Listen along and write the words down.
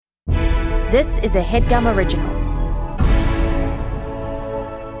This is a HeadGum original.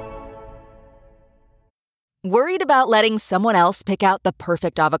 Worried about letting someone else pick out the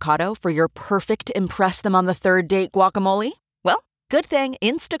perfect avocado for your perfect impress-them-on-the-third-date guacamole? Well, good thing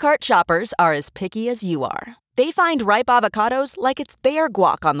Instacart shoppers are as picky as you are. They find ripe avocados like it's their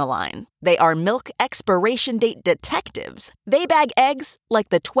guac on the line. They are milk expiration date detectives. They bag eggs like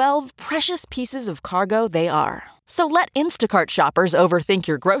the 12 precious pieces of cargo they are. So let Instacart shoppers overthink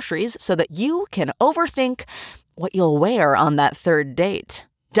your groceries so that you can overthink what you'll wear on that third date.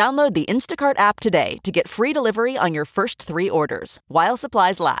 Download the Instacart app today to get free delivery on your first 3 orders, while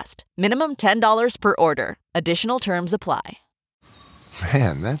supplies last. Minimum $10 per order. Additional terms apply.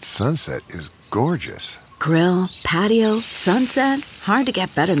 Man, that sunset is gorgeous. Grill, patio, sunset. Hard to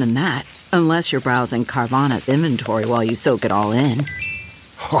get better than that. Unless you're browsing Carvana's inventory while you soak it all in.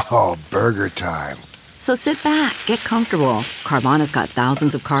 Oh, burger time. So sit back, get comfortable. Carvana's got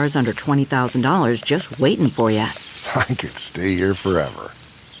thousands of cars under $20,000 just waiting for you. I could stay here forever.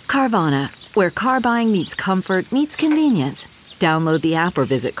 Carvana, where car buying meets comfort, meets convenience. Download the app or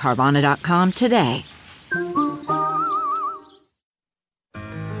visit Carvana.com today.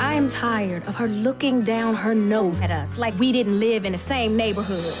 I am tired of her looking down her nose at us like we didn't live in the same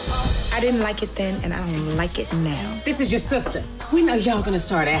neighborhood. I didn't like it then, and I don't like it now. This is your sister. We know y'all gonna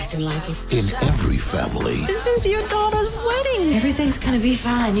start acting like it. In every family, This is your daughter's wedding. Everything's gonna be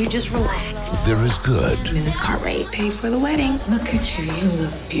fine. You just relax. there is good. Mrs. Cartwright paid for the wedding. Look at you. You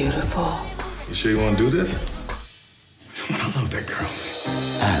look beautiful. You sure you want to do this? I love that girl.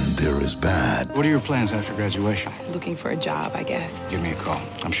 And there is bad. What are your plans after graduation? Looking for a job, I guess. Give me a call.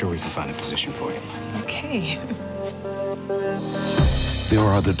 I'm sure we can find a position for you. Okay. There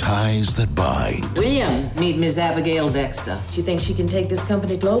are the ties that bind. William, meet Miss Abigail Dexter. Do you think she can take this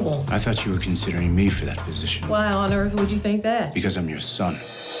company global? I thought you were considering me for that position. Why on earth would you think that? Because I'm your son.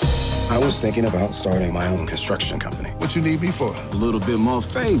 I was thinking about starting my own construction company. What you need me for? A little bit more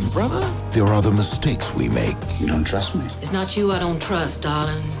faith, brother. There are the mistakes we make. You don't trust me? It's not you I don't trust,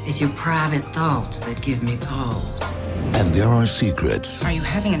 darling. It's your private thoughts that give me pause. And there are secrets Are you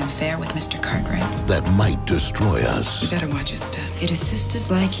having an affair with Mr. Cartwright? that might destroy us. You better watch your step. It is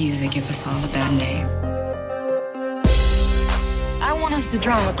sisters like you that give us all a bad name. I want us to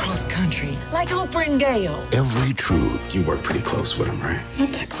drive across country like Oprah and Gail. Every truth You work pretty close with him, right?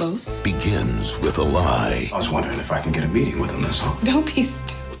 Not that close. begins with a lie. I was wondering if I can get a meeting with him, that's all. Don't be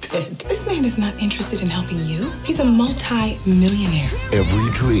stupid. This man is not interested in helping you. He's a multi-millionaire. Every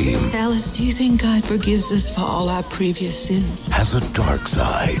dream Alice, do you think God forgives us for all our previous sins? has a dark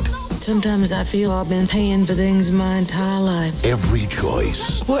side. Sometimes I feel I've been paying for things my entire life. Every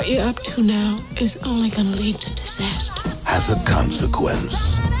choice What you're up to now is only gonna lead to disaster. has a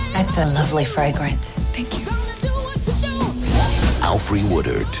consequence. That's a lovely fragrance. Thank you. Alfre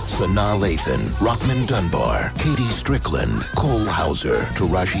Woodard, Sanaa Lathan, Rockman Dunbar, Katie Strickland, Cole Hauser,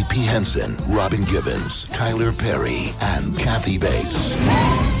 Taraji P. Henson, Robin Givens, Tyler Perry, and Kathy Bates.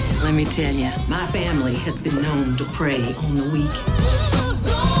 Let me tell you, my family has been known to prey on the weak.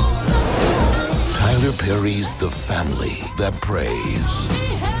 Tyler Perry's The Family That Prays.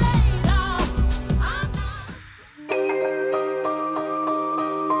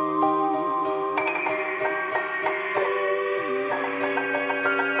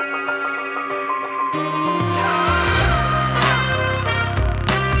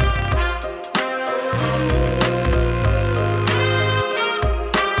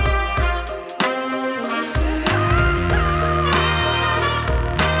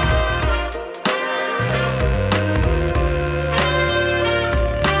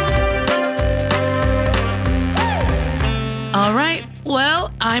 All right,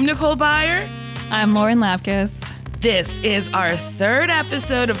 well, I'm Nicole Byer. I'm Lauren Lapkus. This is our 3rd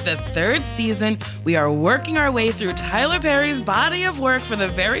episode of the 3rd season. We are working our way through Tyler Perry's body of work for the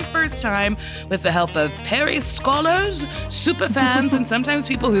very first time with the help of Perry scholars, super fans, and sometimes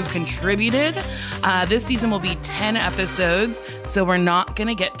people who've contributed. This season will be 10 episodes, so we're not going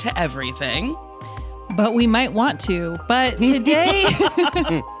to get to everything. But we might want to. But today,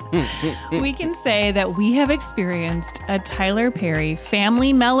 we can say that we have experienced a Tyler Perry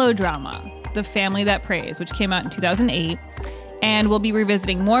family melodrama, The Family That Prays, which came out in 2008. And we'll be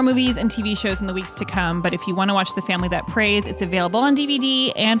revisiting more movies and TV shows in the weeks to come. But if you want to watch The Family That Prays, it's available on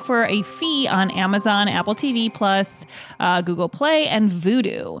DVD and for a fee on Amazon, Apple TV Plus, Google Play, and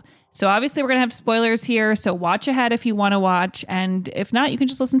Vudu. So obviously we're going to have spoilers here, so watch ahead if you want to watch. And if not, you can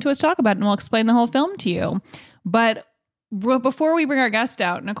just listen to us talk about it and we'll explain the whole film to you. But before we bring our guest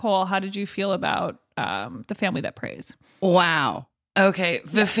out, Nicole, how did you feel about The Family That Prays? Wow. Okay,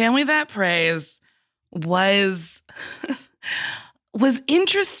 The Family That Prays was was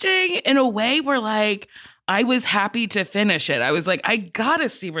interesting in a way where like I was happy to finish it. I was like, I gotta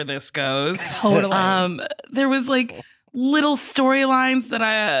see where this goes. Totally. There was like little storylines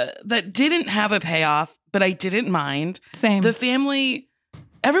that didn't have a payoff, but I didn't mind. Same. The family,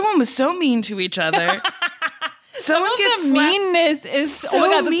 everyone was so mean to each other. Some of the meanness is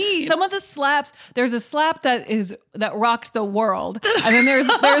so mean. Some of the slaps. There's a slap that rocked the world, and then there's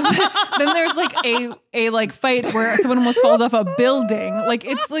like a like fight where someone almost falls off a building. Like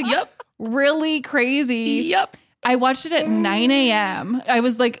it's like really crazy. Yep. I watched it at 9 a.m. I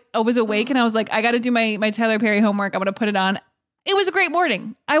was awake and I was like, I got to do my Tyler Perry homework. I'm going to put it on. It was a great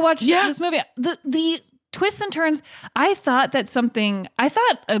morning. I watched this movie. The twists and turns. I thought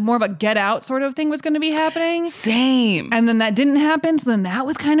more of a Get Out sort of thing was going to be happening. Same. And then that didn't happen. So then that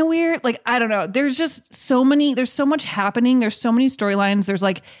was kind of weird. Like, I don't know. There's so much happening. There's so many storylines. There's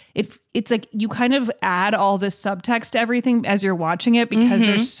like, it's like you kind of add all this subtext to everything as you're watching it because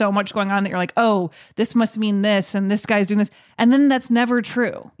there's so much going on that you're like, oh, this must mean this and this guy's doing this. And then that's never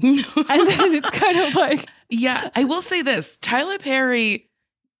true. And then it's kind of like. Yeah, I will say this. Tyler Perry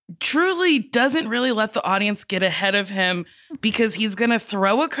truly doesn't really let the audience get ahead of him because he's going to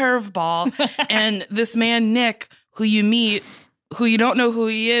throw a curveball and this man, Nick, who you meet, who you don't know who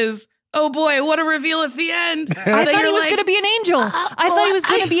he is. Oh boy, what a reveal at the end. I thought he was going to be an angel. I thought he was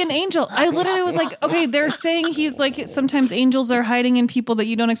going to be an angel. I literally was like, okay, they're saying he's like, sometimes angels are hiding in people that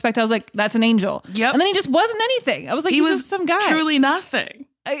you don't expect. I was like, that's an angel. Yep. And then he just wasn't anything. I was like, he was just some guy. Truly nothing.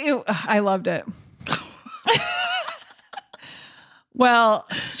 I loved it. Well,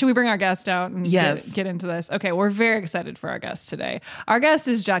 should we bring our guest out and get into this? Okay, we're very excited for our guest today. Our guest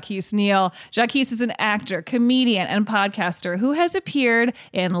is Jacquis Neal. Jacquis is an actor, comedian, and podcaster who has appeared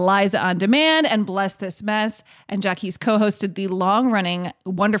in Liza on Demand and Bless This Mess. And Jacquis co-hosted the long-running,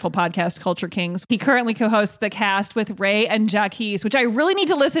 wonderful podcast Culture Kings. He currently co-hosts The Cast with Ray and Jacquis, which I really need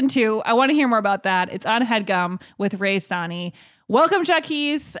to listen to. I want to hear more about that. It's on HeadGum with Ray Sani. Welcome,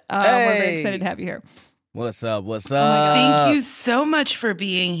 Jacquis. We're very excited to have you here. What's up? What's up? Oh thank you so much for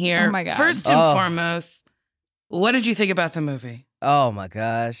being here. Oh my God. First and foremost, what did you think about the movie? Oh my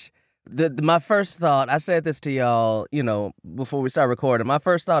gosh. My first thought, I said this to y'all, before we start recording. My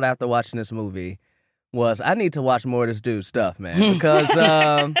first thought after watching this movie was I need to watch more of this dude's stuff, man. Because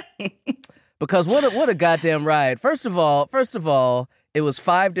what a goddamn ride. First of all, it was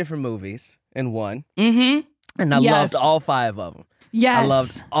 5 different movies in one. Mm-hmm. And I loved all 5 of them. Yes. I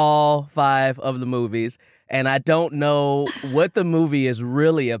loved all 5 of the movies, and I don't know what the movie is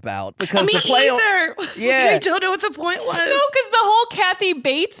really about because Me the play either. Yeah, I don't know what the point was. No, because the whole Kathy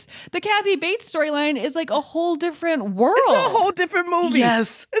Bates storyline is like a whole different world. It's a whole different movie.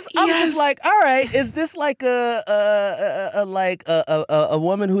 Yes, I'm just like, all right, is this like a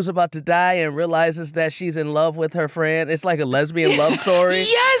woman who's about to die and realizes that she's in love with her friend? It's like a lesbian love story.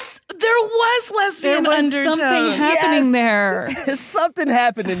 Yes. There was lesbian undertones. Something happening there. There's something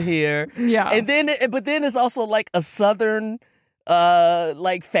happening here. Yeah. And then it's also like a Southern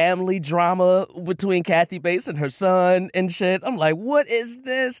like family drama between Kathy Bates and her son and shit. I'm like, what is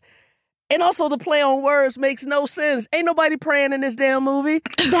this? And also the play on words makes no sense. Ain't nobody praying in this damn movie.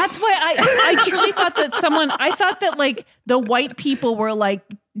 That's why I truly thought that like the white people were like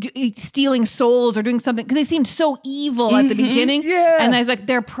stealing souls or doing something because they seemed so evil at the beginning. Yeah. And I was like,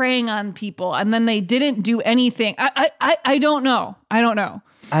 they're preying on people. And then they didn't do anything. I don't know. I don't know.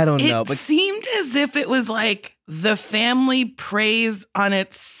 It seemed as if it was like the family preys on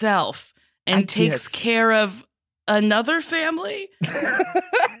itself and takes care of another family,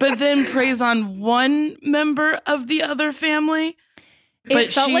 but then preys on one member of the other family.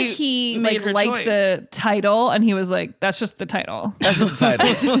 It felt like he liked the title, and he was like, "That's just the title. That's just the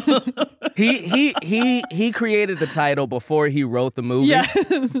title." He created the title before he wrote the movie,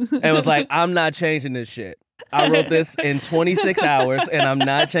 and was like, "I'm not changing this shit. I wrote this in 26 hours, and I'm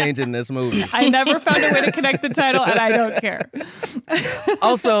not changing this movie." I never found a way to connect the title, and I don't care.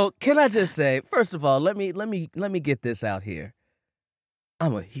 Also, can I just say, first of all, let me get this out here.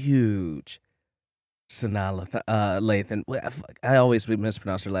 I'm a huge Sanaa Lathan. I always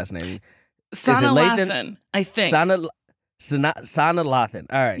mispronounce her last name. Sanaa Lathan, I think. Sanaa Lathan.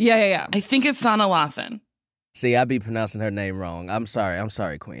 All right. Yeah. I think it's Sanaa Lathan. See, I be pronouncing her name wrong. I'm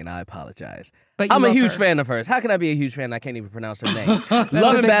sorry, Queen. I apologize. But I'm a huge fan of hers. How can I be a huge fan and I can't even pronounce her name?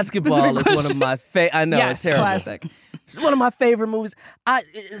 Love and Basketball is one of my favorite. I know, it's terrible. Classic. It's one of my favorite movies.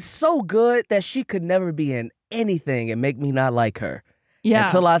 It's so good that she could never be in anything and make me not like her. Yeah.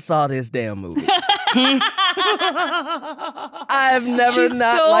 Until I saw this damn movie. I've never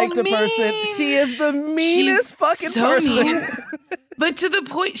liked a person. She is the meanest fucking person. But to the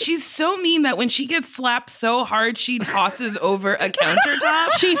point, she's so mean that when she gets slapped so hard, she tosses over a countertop.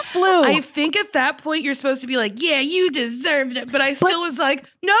 She flew. I think at that point, you're supposed to be like, yeah, you deserved it. But I still was like,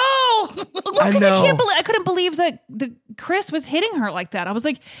 no. I know. I couldn't believe that Chris was hitting her like that. I was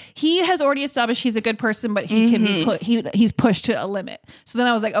like, he has already established he's a good person, but he can be he's pushed to a limit. So then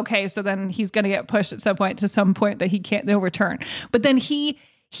I was like, okay, so then he's going to get pushed at some point that he can't, no return. But then he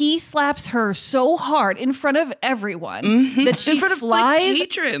slaps her so hard in front of everyone that she flies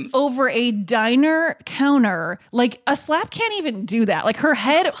over a diner counter. Like, a slap can't even do that. Like, her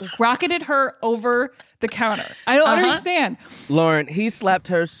head rocketed her over the counter. I don't understand. Lauren, he slapped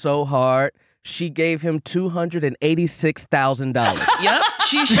her so hard, she gave him $286,000. Yep,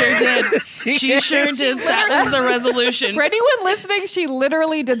 she sure did. She sure did. That was the resolution. For anyone listening, she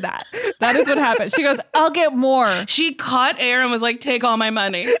literally did that. That is what happened. She goes, I'll get more. She caught air and was like, take all my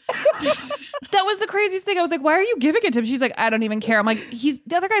money. That was the craziest thing. I was like, why are you giving it to him? She's like, I don't even care. I'm like,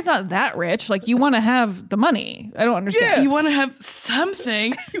 the other guy's not that rich. Like, you want to have the money. I don't understand. Yeah, you want to have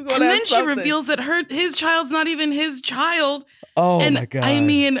something. And then she reveals that his child's not even his child. Oh, my God. I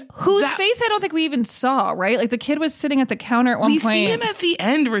mean, whose face I don't think we even saw, right? Like, the kid was sitting at the counter at one point. We see him at the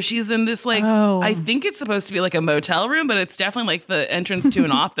end where she's in this, like, I think it's supposed to be like a motel room, but it's definitely like the entrance to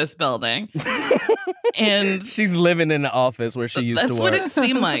an office building. And she's living in the office where she used to work. That's what it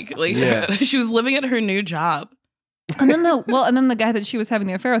seemed like. Like, she was living at her new job. And then the guy that she was having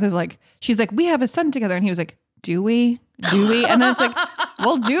the affair with is like, she's like, we have a son together. And he was like, do we? And then it's like,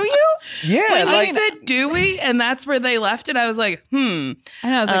 well, do you? Yeah. When he said, do we? And that's where they left it. I was like, And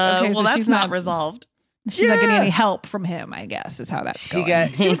I was like, okay, so well, that's not resolved. She's not getting any help from him, I guess, is how that's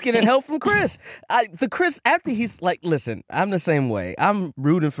going. She was getting help from Chris. Chris, after he's like, listen, I'm the same way. I'm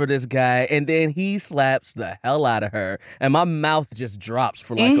rooting for this guy. And then he slaps the hell out of her. And my mouth just drops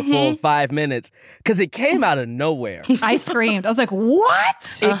for like a full 5 minutes because it came out of nowhere. I screamed. I was like,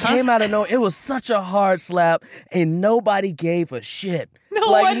 what? It came out of nowhere. It was such a hard slap and nobody gave a shit.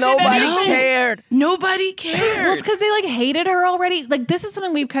 Nobody cared. Nobody cared. Well, it's because they like hated her already. Like, this is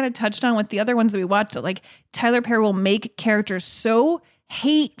something we've kind of touched on with the other ones that we watched. That, like, Tyler Perry will make characters so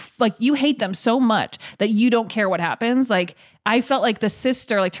you hate them so much that you don't care what happens. Like, I felt like the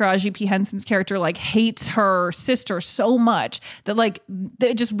sister, like Taraji P. Henson's character, like hates her sister so much that like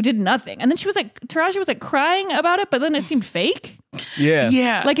they just did nothing. And then Taraji was like crying about it, but then it seemed fake.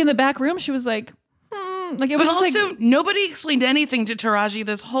 Yeah. Like in the back room, she was like, Like, it was but just also, nobody explained anything to Taraji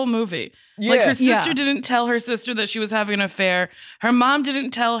this whole movie. Yeah. Like, her sister didn't tell her sister that she was having an affair. Her mom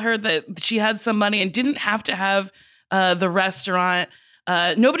didn't tell her that she had some money and didn't have to have the restaurant.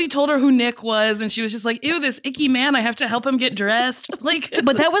 Nobody told her who Nick was, and she was just like, ew, this icky man, I have to help him get dressed. Like,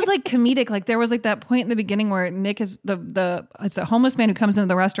 but that was like comedic. Like, there was like that point in the beginning where Nick is it's a homeless man who comes into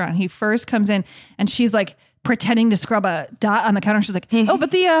the restaurant. He first comes in and she's like pretending to scrub a dot on the counter. She's like, oh, but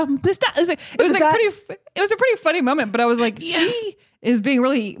this dot, it was a pretty funny moment, but I was like, she is being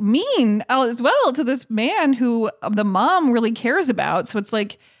really mean as well to this man who the mom really cares about. So it's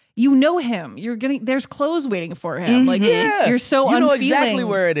like, you know him. There's clothes waiting for him. Like, you're so unfeeling. You know exactly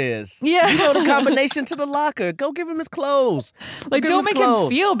where it is. Yeah. You know the combination to the locker. Go give him his clothes. Like, don't make him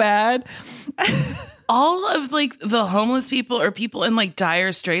feel bad. All of like the homeless people or people in like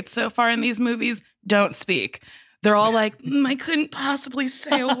dire straits so far in these movies don't speak. They're all like, I couldn't possibly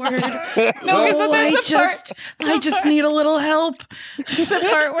say a word. I just need a little help. The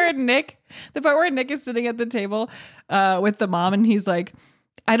part where Nick is sitting at the table with the mom, and he's like,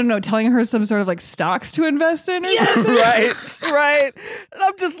 I don't know, telling her some sort of like stocks to invest in or something. Right. And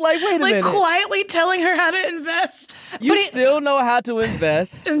I'm just like, wait a minute. Like, quietly telling her how to invest. You still know how to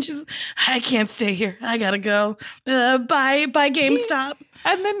invest. And she's, I can't stay here. I gotta go. Buy GameStop.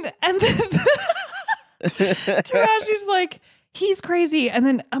 And then Taraji's like, he's crazy. And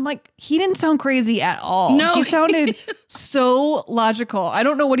then I'm like, he didn't sound crazy at all. No. He sounded so logical. I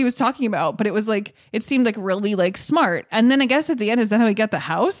don't know what he was talking about, but it was like, it seemed like really like smart. And then I guess at the end, is that how he got the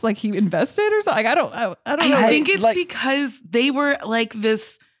house? Like, he invested or something? Like, I don't know. I think it's like, because they were like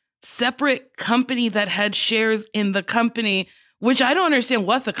this separate company that had shares in the company, which I don't understand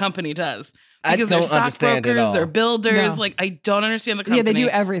what the company does. Because they're stockbrokers, they're builders. No. Like, I don't understand the company. Yeah, they do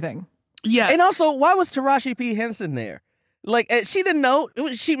everything. Yeah. And also, why was Taraji P. Henson there? Like, she didn't know.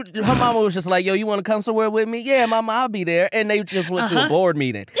 Her mama was just like, yo, you want to come somewhere with me? Yeah, mama, I'll be there. And they just went to a board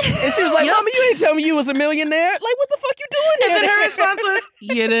meeting. And she was like, mama, you ain't tell me you was a millionaire. Like, what the fuck you doing here? And then her response was,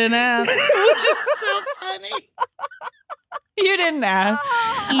 you didn't ask. Which is so funny. You didn't ask.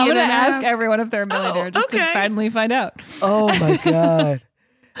 I'm going to ask everyone if they're a millionaire to finally find out. Oh, my God.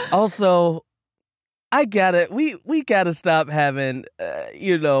 Also, I got it. We gotta stop having,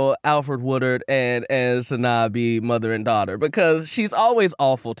 Alfred Woodard and Sanaa be mother and daughter because she's always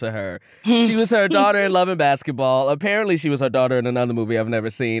awful to her. She was her daughter in Love and Basketball. Apparently, she was her daughter in another movie I've never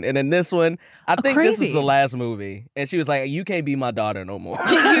seen. And in this one, I think this is the last movie. And she was like, "You can't be my daughter no more.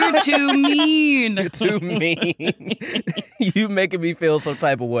 You're too mean. You're too mean. You making me feel some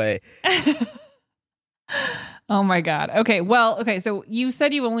type of way." Oh my God. Okay. Well, okay. So you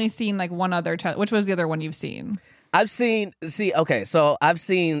said you've only seen like one other. Which was the other one you've seen? I've seen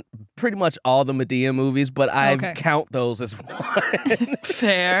pretty much all the Madea movies, but I count those as one.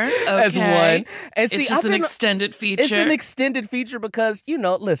 Fair. Okay. As one. And it's just an extended feature. It's an extended feature because,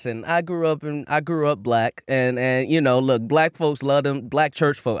 listen, I grew up black and look, black folks love them, black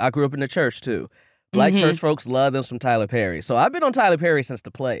church folk. I grew up in the church too. Black church folks love them some Tyler Perry. So I've been on Tyler Perry since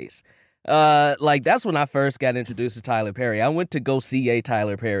the plays. That's when I first got introduced to Tyler Perry. I went to go see a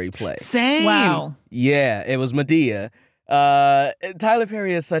Tyler Perry play. Same. Wow. Yeah, it was Madea. Tyler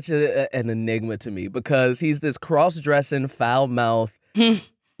Perry is such an enigma to me because he's this cross-dressing, foul-mouthed, dude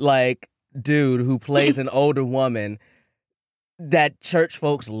who plays an older woman that church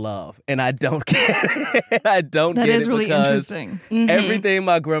folks love, and I don't get it. I don't get it. That is really interesting. Everything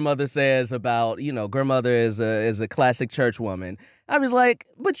my grandmother says about, grandmother is a classic church woman. I was like,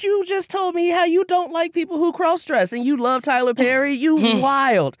 but you just told me how you don't like people who cross-dress and you love Tyler Perry. You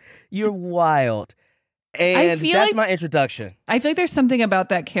wild. You're wild. And that's my introduction. I feel like there's something about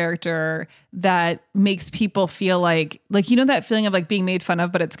that character that makes people feel like that feeling of like being made fun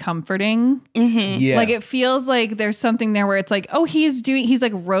of, but it's comforting. Mm-hmm. Yeah. Like it feels like there's something there where it's like, oh, he's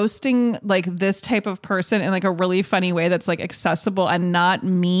like roasting like this type of person in like a really funny way that's like accessible and not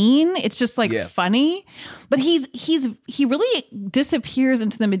mean. It's just like funny. But he really disappears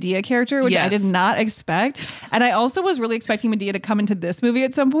into the Madea character, which I did not expect. And I also was really expecting Madea to come into this movie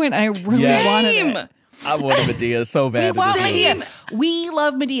at some point. And I really wanted it. I wanted Madea so bad. We want Madea. We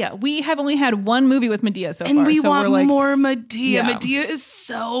love Madea. We have only had one movie with Madea so far. And we so want we're like, more Madea. Yeah. Madea is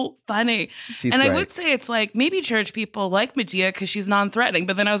so funny. She's and great. I would say it's like maybe church people like Madea because she's non-threatening.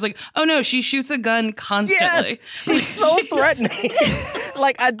 But then I was like, oh no, she shoots a gun constantly. Yes, she's so threatening.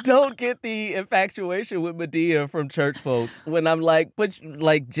 I don't get the infatuation with Madea from church folks when I'm like,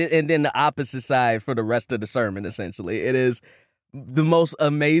 and then the opposite side for the rest of the sermon, essentially. It is the most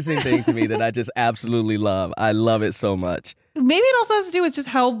amazing thing to me that I just absolutely love. I love it so much. Maybe it also has to do with just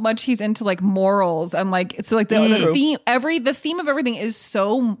how much he's into like morals and like so like the theme of everything is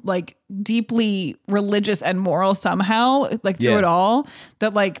so like deeply religious and moral somehow like through it all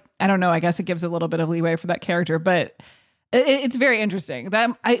that like I don't know, I guess it gives a little bit of leeway for that character, but it's very interesting.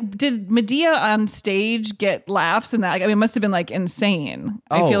 Did Madea on stage get laughs and that? Like, I mean, it must have been like insane.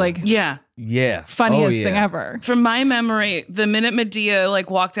 I feel like funniest thing ever. From my memory, the minute Madea like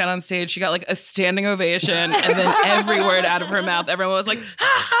walked out on stage, she got like a standing ovation, and then every word out of her mouth, everyone was like,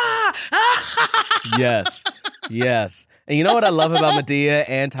 ha ha, ha ha. Yes. And you know what I love about Madea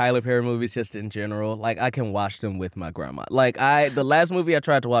and Tyler Perry movies just in general? Like I can watch them with my grandma. The last movie I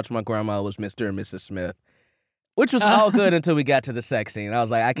tried to watch with my grandma was Mr. and Mrs. Smith. Which was all good until we got to the sex scene. I was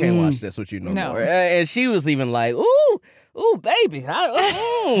like, I can't watch this with you no more. And she was even like, ooh, baby.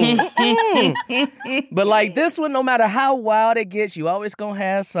 But this one, no matter how wild it gets, you always gonna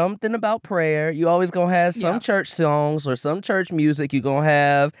have something about prayer. You always gonna have some church songs or some church music. You gonna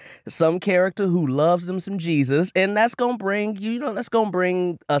have some character who loves them some Jesus. And that's gonna bring, that's gonna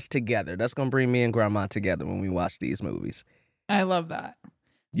bring us together. That's gonna bring me and grandma together when we watch these movies. I love that.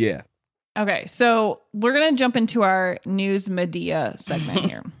 Yeah. Okay, so we're going to jump into our News Madea segment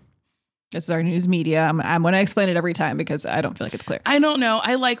here. This is our news media. I'm going to explain it every time because I don't feel like it's clear. I don't know.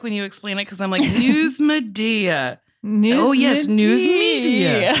 I like when you explain it because I'm like, News Madea. News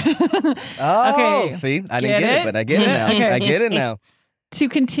media. Okay. See, I didn't get it, but I get it now. Okay. I get it now. To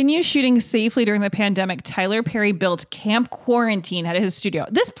continue shooting safely during the pandemic, Tyler Perry built Camp Quarantine at his studio.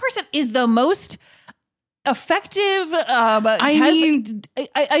 This person is the most effective. I'm like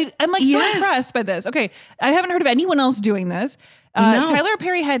so impressed by this. Okay, I haven't heard of anyone else doing this. Tyler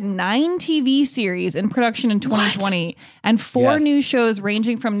Perry had 9 TV series in production in 2020 and 4 new shows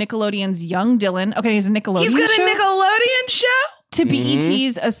ranging from Nickelodeon's Young Dylan. Okay, he's a Nickelodeon show. He's got a Nickelodeon show? To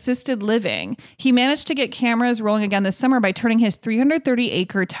BET's Assisted Living. He managed to get cameras rolling again this summer by turning his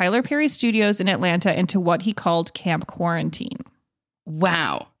 330-acre Tyler Perry Studios in Atlanta into what he called Camp Quarantine.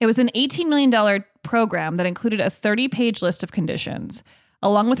 Wow. It was an $18 million program that included a 30-page list of conditions.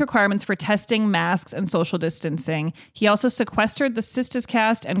 Along with requirements for testing, masks, and social distancing, he also sequestered the Sistas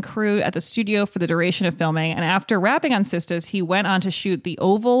cast and crew at the studio for the duration of filming. And after wrapping on Sistas, he went on to shoot The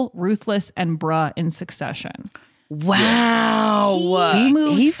Oval, Ruthless, and Bruh in succession. Wow. He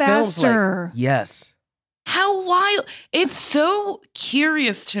moves faster. Yes. How wild. It's so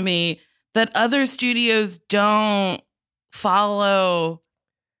curious to me that other studios don't follow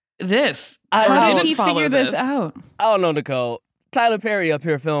this. How did he figure this out? I don't know, Nicole. Tyler Perry up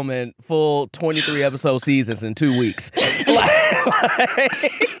here filming full 23 episode seasons in 2 weeks.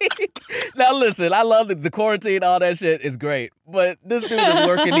 Now listen, I love the quarantine, all that shit is great. But this dude is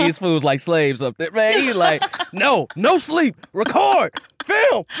working these fools like slaves up there. Man, he's like, no sleep, record,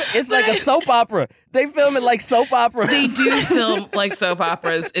 film. It's like a soap opera. They film it like soap operas. They do film like soap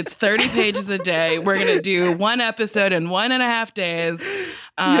operas. It's 30 pages a day. We're going to do one episode in 1.5 days.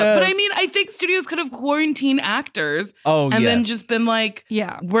 But I mean, I think studios could have quarantined actors and then just been like,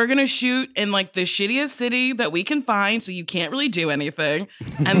 we're going to shoot in like the shittiest city that we can find, so you can't really do anything.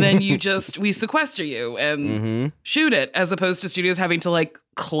 And then we sequester you and shoot it, as opposed to studios having to like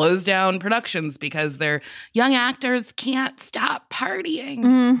close down productions because their young actors can't stop partying.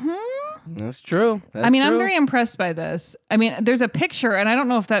 Mm-hmm. That's true. I'm very impressed by this. I mean, there's a picture, and I don't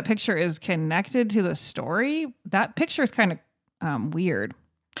know if that picture is connected to the story. That picture is kind of weird.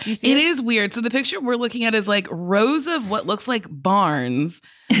 It is weird. So the picture we're looking at is like rows of what looks like barns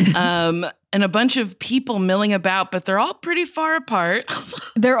and a bunch of people milling about, but they're all pretty far apart.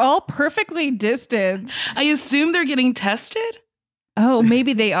 They're all perfectly distanced. I assume they're getting tested. Oh,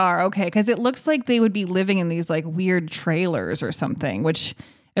 maybe they are. Okay. Because it looks like they would be living in these like weird trailers or something, which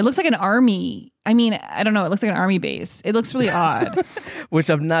it looks like an army. I mean, I don't know. It looks like an army base. It looks really odd. Which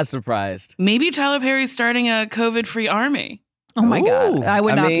I'm not surprised. Maybe Tyler Perry's starting a COVID-free army. Oh my God. I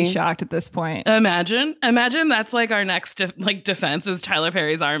would not be shocked at this point. Imagine that's like our next defense is Tyler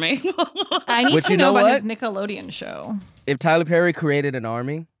Perry's army. I need to know about his Nickelodeon show. If Tyler Perry created an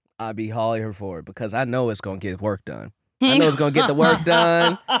army, I'd be hauling her for it because I know it's going to get work done. I know it's going to get the work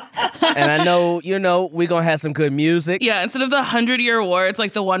done. And I know, we're going to have some good music. Yeah, instead of the 100-year war, it's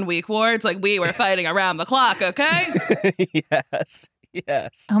like the 1-week war. It's like we were fighting around the clock, okay? Yes.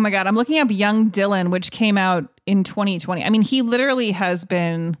 Oh my God. I'm looking up Young Dylan, which came out in 2020. I mean, he literally has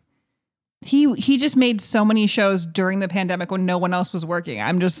been, he just made so many shows during the pandemic when no one else was working.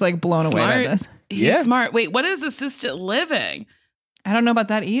 I'm just like blown away by this. He's smart. Wait, what is assisted living? I don't know about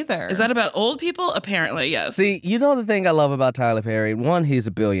that either. Is that about old people? Apparently, yes. See, the thing I love about Tyler Perry? One, he's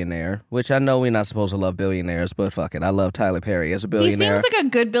a billionaire, which I know we're not supposed to love billionaires, but fuck it. I love Tyler Perry as a billionaire. He seems like a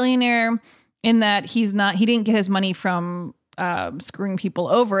good billionaire in that he didn't get his money from screwing people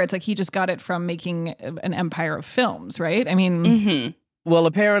over. It's like he just got it from making an empire of films, right? I mean... Well,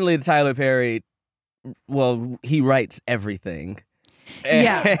 apparently Tyler Perry, he writes everything.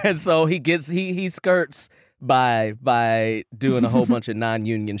 And so he skirts by doing a whole bunch of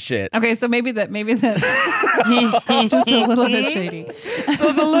non-union shit. Okay, so maybe that's just a little bit shady. So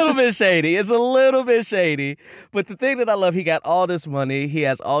it's a little bit shady. But the thing that I love, he got all this money. He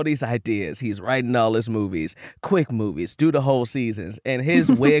has all these ideas. He's writing all his movies, quick movies, do the whole seasons. And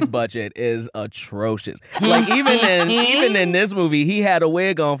his wig budget is atrocious. Like even in this movie, he had a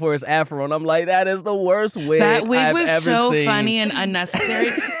wig on for his afro. And I'm like, that is the worst wig That wig I've was ever so seen. funny and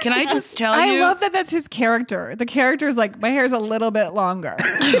unnecessary. Can I just tell you? I love that that's his character. The character is like, my hair's a little bit longer.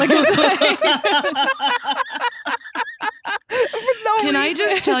 Can I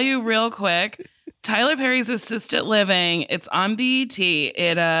just tell you real quick? Tyler Perry's Assisted Living, it's on BET.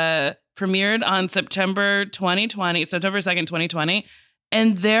 It premiered on September 2nd, 2020.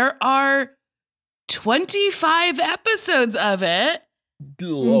 And there are 25 episodes of it.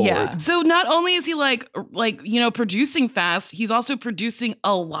 Lord. Yeah. So not only is he producing fast, he's also producing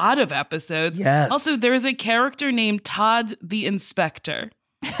a lot of episodes. Yes. Also, there's a character named Todd the Inspector.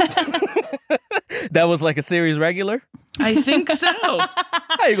 That was like a series regular? I think so.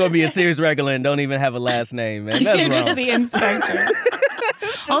 How you gonna be a series regular and don't even have a last name, man? That's wrong. Just the inspector.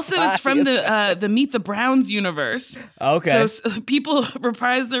 Also, it's from the Meet the Browns universe. Okay. So people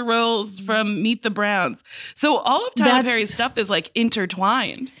reprise their roles from Meet the Browns. So all of Tyler Perry's stuff is like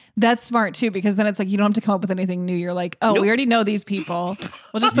intertwined. That's smart too, because then it's like you don't have to come up with anything new. You're like, we already know these people.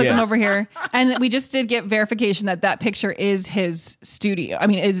 We'll just put them over here. And we just did get verification that picture is his studio. I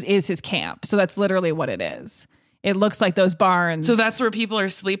mean, is his camp. So that's literally what it is. It looks like those barns. So that's where people are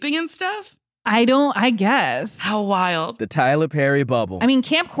sleeping and stuff? I guess. How wild. The Tyler Perry bubble. I mean,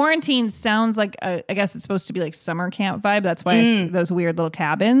 Camp Quarantine sounds like, I guess it's supposed to be like summer camp vibe. That's why it's those weird little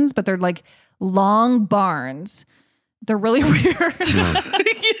cabins, but they're like long barns. They're really weird.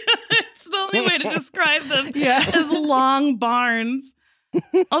 It's the only way to describe them as long barns.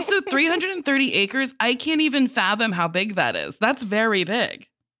 Also, 330 acres. I can't even fathom how big that is. That's very big.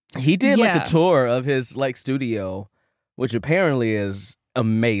 He did like a tour of his like studio, which apparently is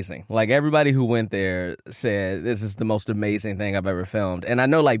amazing. Like everybody who went there said this is the most amazing thing I've ever filmed. And I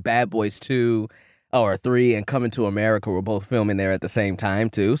know like Bad Boys 2 or 3, and Coming to America were both filming there at the same time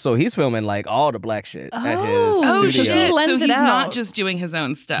too. So he's filming like all the black shit at his studio. Shit. lends So it he's out. not just doing his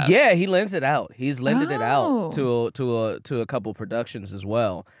own stuff. Yeah, he lends it out. He's lended it out to a couple productions as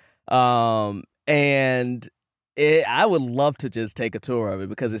well. And I would love to just take a tour of it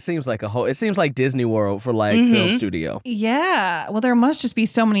because it seems like Disney World for like film studio. Yeah. Well, there must just be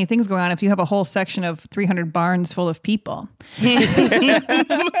so many things going on if you have a whole section of 300 barns full of people.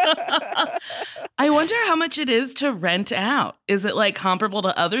 I wonder how much it is to rent out. Is it like comparable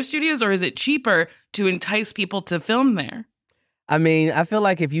to other studios, or is it cheaper to entice people to film there? I mean, I feel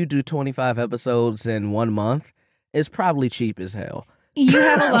like if you do 25 episodes in 1 month, it's probably cheap as hell. You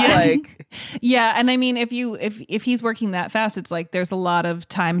have a lot. Like, yeah, and I mean, if he's working that fast, it's like there's a lot of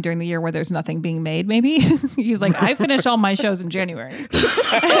time during the year where there's nothing being made. Maybe he's like, I finish all my shows in January,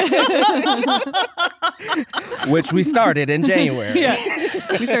 which we started in January. Yeah,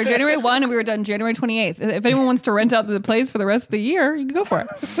 we started January 1 and we were done January 28th. If anyone wants to rent out the place for the rest of the year, you can go for it.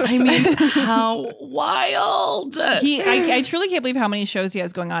 I mean, how wild! I truly can't believe how many shows he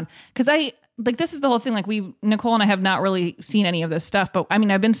has going on because this is the whole thing. Like Nicole and I have not really seen any of this stuff, but I mean,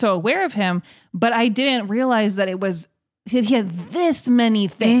 I've been so aware of him, but I didn't realize that he had this many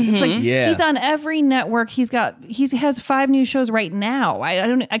things. It's like he's on every network. He has 5 new shows right now.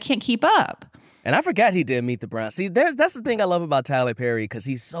 I can't keep up. And I forgot he did Meet the Browns. See, that's the thing I love about Tyler Perry because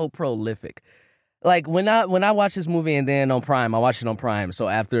he's so prolific. Like when I watch this movie and then on Prime, I watch it on Prime. So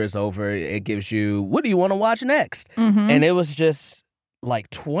after it's over, it gives you, what do you want to watch next? Mm-hmm. And it was just like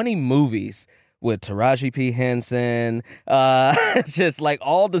 20 movies with Taraji P. Henson, just like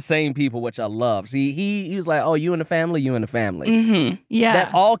all the same people, which I love. See, he was like, oh, You and the Family. Mm-hmm. Yeah.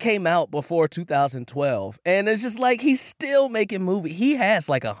 That all came out before 2012. And it's just like, he's still making movies. He has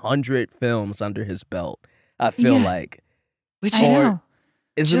like 100 films under his belt, I feel like. Which is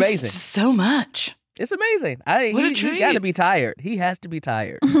it's amazing. So much. It's amazing. What a treat. He got to be tired. He has to be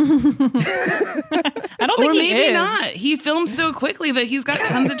tired. I don't think he is. Or maybe not. He films so quickly that he's got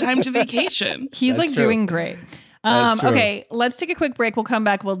tons of time to vacation. He's That's like true. doing great. That's true. Okay, let's take a quick break. We'll come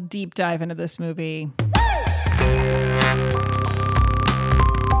back. We'll deep dive into this movie.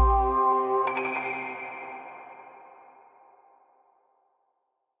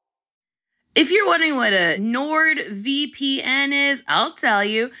 If you're wondering what a NordVPN is, I'll tell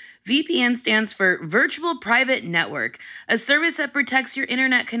you. VPN stands for Virtual Private Network, a service that protects your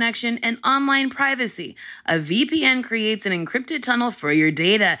internet connection and online privacy. A VPN creates an encrypted tunnel for your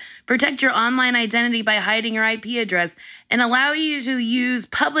data, protect your online identity by hiding your IP address, and allow you to use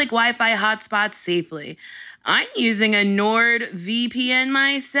public Wi-Fi hotspots safely. I'm using a NordVPN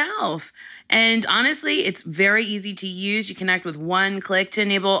myself. And honestly, it's very easy to use. You connect with one click to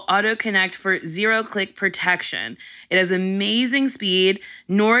enable auto-connect for 0-click protection. It has amazing speed.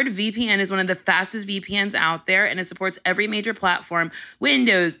 NordVPN is one of the fastest VPNs out there, and it supports every major platform: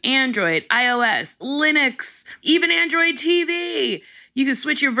 Windows, Android, iOS, Linux, even Android TV. You can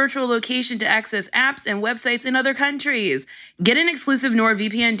switch your virtual location to access apps and websites in other countries. Get an exclusive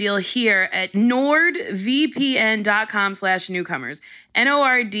NordVPN deal here at nordvpn.com/newcomers.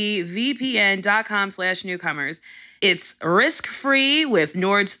 nordvpn.com/newcomers. It's risk-free with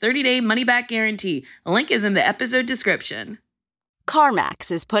Nord's 30-day money-back guarantee. The link is in the episode description.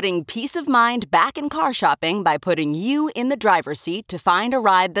 CarMax is putting peace of mind back in car shopping by putting you in the driver's seat to find a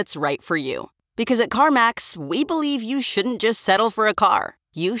ride that's right for you. Because at CarMax, we believe you shouldn't just settle for a car.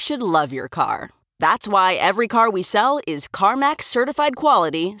 You should love your car. That's why every car we sell is CarMax certified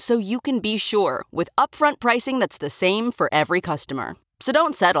quality, so you can be sure with upfront pricing that's the same for every customer. So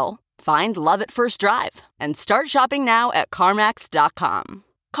don't settle. Find love at first drive and start shopping now at CarMax.com.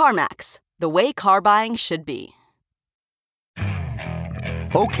 CarMax, the way car buying should be.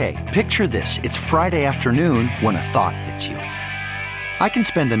 Okay, picture this. It's Friday afternoon when a thought hits you. I can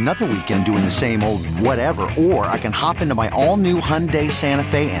spend another weekend doing the same old whatever, or I can hop into my all-new Hyundai Santa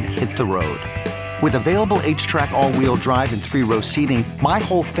Fe and hit the road. With available H-Track all-wheel drive and 3-row seating, my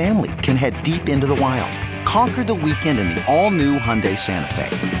whole family can head deep into the wild. Conquer the weekend in the all-new Hyundai Santa Fe.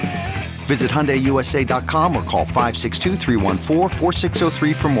 Visit HyundaiUSA.com or call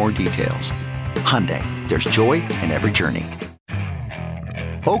 562-314-4603 for more details. Hyundai, there's joy in every journey.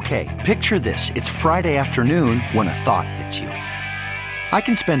 Okay, picture this. It's Friday afternoon when a thought hits you. I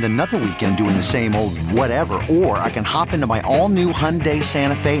can spend another weekend doing the same old whatever, or I can hop into my all-new Hyundai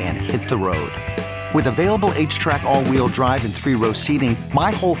Santa Fe and hit the road. With available H-Track all-wheel drive and 3-row seating,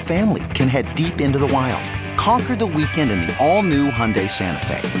 my whole family can head deep into the wild. Conquer the weekend in the all-new Hyundai Santa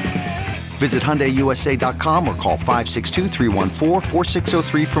Fe. Visit HyundaiUSA.com or call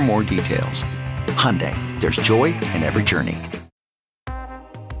 562-314-4603 for more details. Hyundai, there's joy in every journey.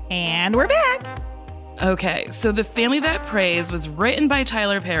 And we're back. Okay, so The Family That Prays was written by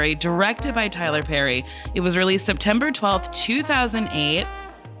Tyler Perry, directed by Tyler Perry. It was released September 12th, 2008.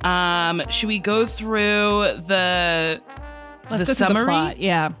 Should we go through the Let's go summary? through the plot.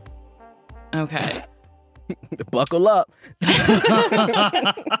 Yeah. Okay. Buckle up.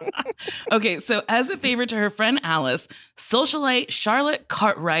 Okay, so as a favor to her friend Alice, socialite Charlotte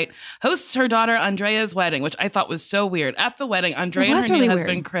Cartwright hosts her daughter Andrea's wedding, which I thought was so weird. At the wedding, Andrea and her really new weird.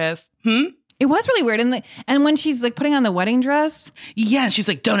 husband Chris. It was really weird. And when she's like putting on the wedding dress. Yeah, she's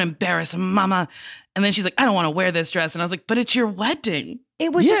like, don't embarrass mama. And then she's like, I don't want to wear this dress. And I was like, but it's your wedding.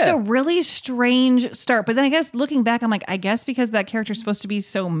 It was just a really strange start. But then I guess looking back, I'm like, I guess because that character's supposed to be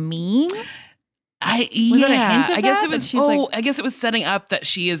so mean. I guess it was setting up that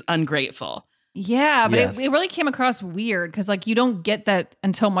she is ungrateful. Yeah, but it really came across weird because like you don't get that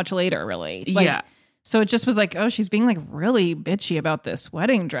until much later, really. Like, yeah. So it just was like, oh, she's being like really bitchy about this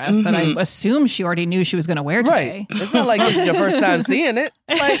wedding dress that I assume she already knew she was going to wear today. Right. It's not like this is your first time seeing it.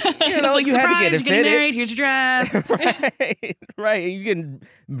 Like, you know, like, you had to get it you're getting fitted. married, here's your dress. Right. You can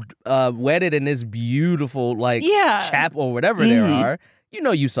wed it in this beautiful like Yeah. chap or whatever there are. You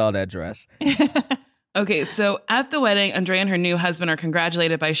know you saw that dress. Okay, so at the wedding, Andrea and her new husband are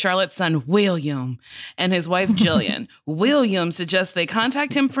congratulated by Charlotte's son, William, and his wife, Jillian. William suggests they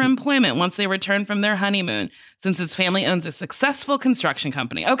contact him for employment once they return from their honeymoon, since his family owns a successful construction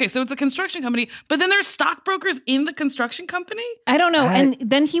company. Okay, so it's a construction company, but then there's stockbrokers in the construction company? I don't know. And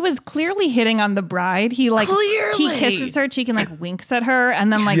then he was clearly hitting on the bride. He like he kisses her cheek and like winks at her,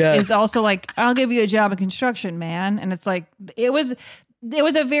 and then like is also like, I'll give you a job in construction, man. And it's like it was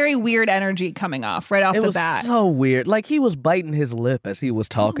a very weird energy coming off right off the bat. It was so weird. Like he was biting his lip as he was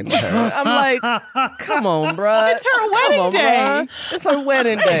talking to her. I'm like, come on, bruh. It's her wedding day. Bruh. It's her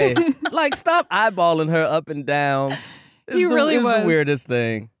wedding day. Like, stop eyeballing her up and down. It was the weirdest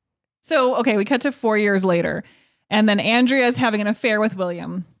thing. So, okay, we cut to 4 years later, and then Andrea is having an affair with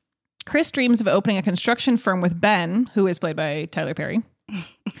William. Chris dreams of opening a construction firm with Ben, who is played by Tyler Perry,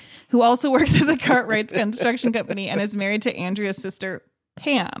 who also works at the Cartwright's construction company and is married to Andrea's sister,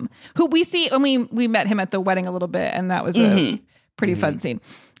 Pam, who we see, and we met him at the wedding a little bit, and that was a pretty fun scene.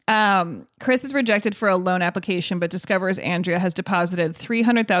 Chris is rejected for a loan application, but discovers Andrea has deposited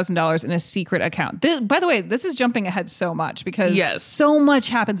 $300,000 in a secret account. By the way, this is jumping ahead so much because so much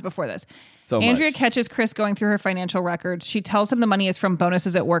happens before this. Andrea catches Chris going through her financial records. She tells him the money is from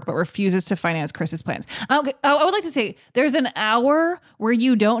bonuses at work, but refuses to finance Chris's plans. Okay, I would like to say there's an hour where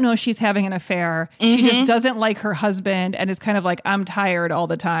you don't know she's having an affair. She just doesn't like her husband and is kind of like, I'm tired all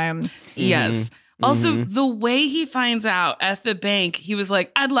the time. Yes. Also, the way he finds out at the bank, he was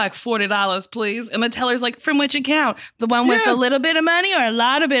like, I'd like $40, please. And the teller's like, from which account? The one with a little bit of money or a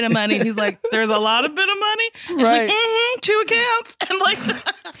lot of bit of money? And he's like, there's a lot of bit of money? And she's like, 2 accounts. And like,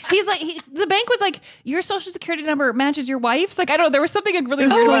 he's like, the bank was like, your social security number matches your wife's. Like, I don't know. There was something like really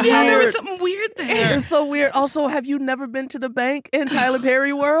weird. Yeah, there was something weird there. It's so weird. Also, have you never been to the bank in Tyler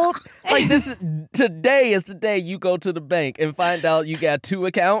Perry world? Like today is the day you go to the bank and find out you got 2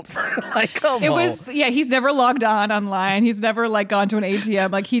 accounts. Like, come on. He's never logged on online. He's never like gone to an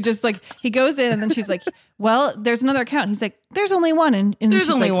ATM. Like he just like, he goes in and then she's like, well, there's another account. He's like, there's only one. And there's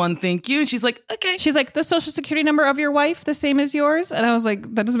only one. Thank you. And she's like, okay. She's like, the social security number of your wife, the same as yours. And I was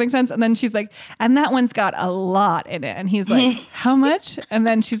like, that doesn't make sense. And then she's like, and that one's got a lot in it. And he's like, how much? And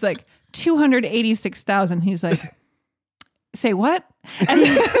then she's like, 286,000. He's like, say what? And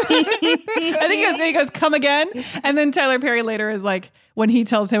then, I think he goes, come again. And then Tyler Perry later is like, when he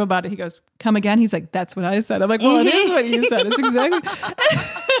tells him about it, he goes, come again. He's like, that's what I said. I'm like, well, it is what you said. It's exactly.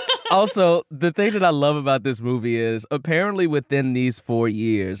 Also, the thing that I love about this movie is apparently within these 4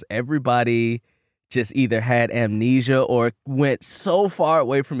 years, everybody just either had amnesia or went so far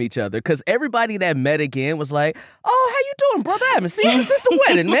away from each other. Because everybody that met again was like, oh, how you doing, brother? I haven't seen you since the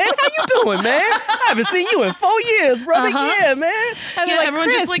wedding, man. How you doing, man? I haven't seen you in 4 years, brother. Yeah, man. And like, everyone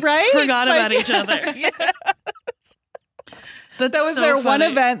Chris, just like right? forgot about each other. That was so their funny. One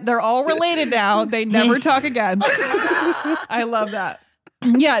event. They're all related now. They never talk again. I love that.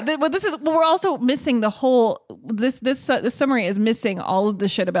 Yeah, we're also missing the whole. This summary is missing all of the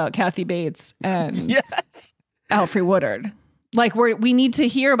shit about Kathy Bates and Alfre Woodard. Like we need to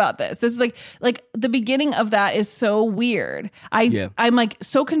hear about this. This is like the beginning of that is so weird. I'm like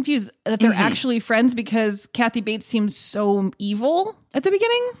so confused that they're actually friends because Kathy Bates seems so evil at the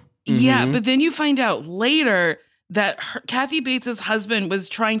beginning. Yeah, but then you find out later that Kathy Bates's husband was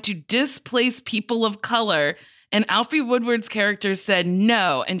trying to displace people of color And Alfre Woodward's character said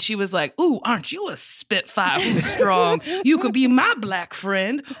no. And she was like, ooh, aren't you a spitfire who's strong? You could be my black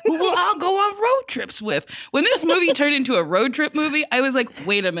friend who we'll all go on road trips with. When this movie turned into a road trip movie, I was like,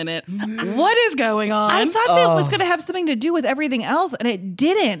 wait a minute. What is going on? I thought that was going to have something to do with everything else, and it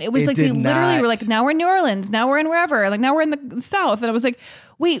didn't. It was like they literally were like, now we're in New Orleans, now we're in wherever, like now we're in the South. And I was like,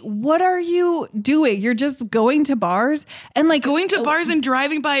 wait, what are you doing? You're just going to bars and like going to bars and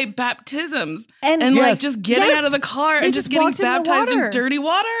driving by baptisms and like just getting out of the car and just getting baptized in dirty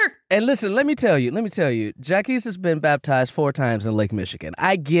water. And listen, let me tell you, Jacquis has been baptized 4 times in Lake Michigan.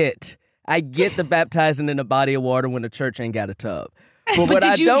 I get the baptizing in a body of water when the church ain't got a tub. But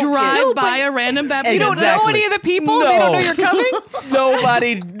did you drive by a random baptism? You don't know any of the people? No. They don't know you're coming?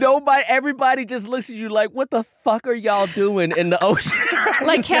 Nobody, everybody just looks at you like, what the fuck are y'all doing in the ocean?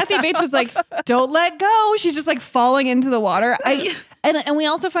 Like Kathy Bates was like, don't let go. She's just like falling into the water. And we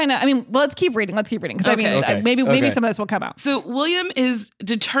also find out, let's keep reading. Because maybe some of this will come out. So William is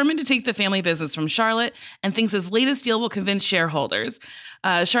determined to take the family business from Charlotte and thinks his latest deal will convince shareholders.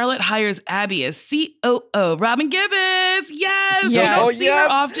 Charlotte hires Abby as COO. Robin Gibbons, yes! I don't see her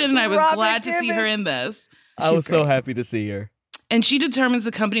often, and I was glad to see her in this. I was so happy to see her. And she determines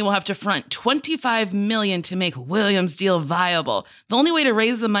the company will have to front $25 million to make William's deal viable. The only way to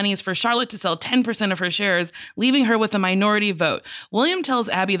raise the money is for Charlotte to sell 10% of her shares, leaving her with a minority vote. William tells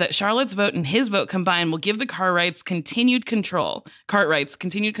Abby that Charlotte's vote and his vote combined will give the Cartwrights continued control.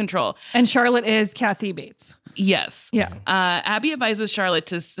 And Charlotte is Kathy Bates. Yes. Yeah. Abby advises Charlotte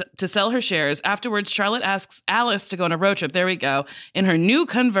to sell her shares. Afterwards, Charlotte asks Alice to go on a road trip. There we go. In her new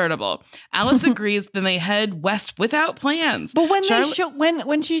convertible. Alice agrees. Then they head west without plans. But when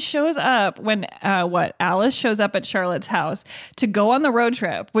Alice shows up at Charlotte's house to go on the road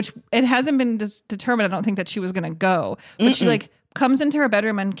trip, which it hasn't been determined, I don't think that she was going to go. But she like comes into her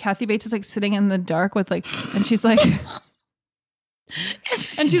bedroom and Kathy Bates is like sitting in the dark with like, and she's like, and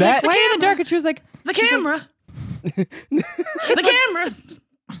she's like, why are you in the dark? And she was like, the camera. The camera.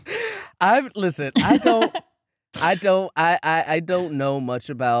 I don't know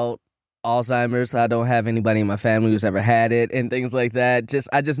much about Alzheimer's. I don't have anybody in my family who's ever had it and things like that.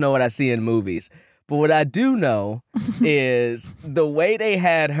 I just know what I see in movies. But what I do know is the way they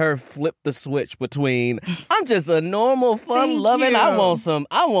had her flip the switch between I'm just a normal, fun-loving, I want some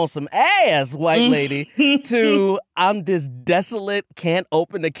ass white lady to I'm this desolate, can't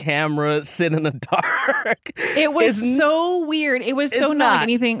open the camera, sit in the dark. It was so weird. It was so not like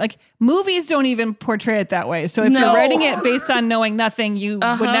anything. Like movies don't even portray it that way. So if you're writing it based on knowing nothing, you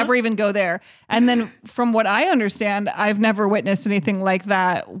would never even go there. And then from what I understand, I've never witnessed anything like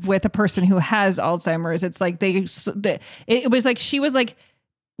that with a person who has Alzheimer's. It's like it was like she was like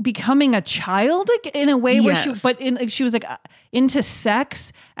becoming a child in a way where she was like into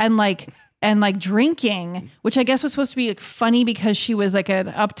sex and like drinking, which I guess was supposed to be like funny because she was like an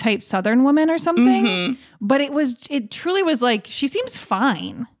uptight Southern woman or something. Mm-hmm. But it truly was like, she seems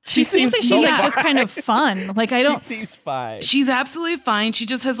fine. She seems like she's like just kind of fun. Like she seems fine. She's absolutely fine. She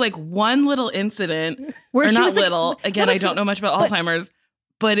just has like one little incident where she not little. Like, again, I don't know much about Alzheimer's.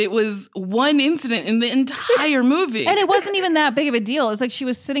 But it was one incident in the entire movie. And it wasn't even that big of a deal. It was like she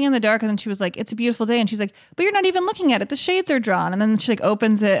was sitting in the dark and then she was like, it's a beautiful day. And she's like, but you're not even looking at it. The shades are drawn. And then she like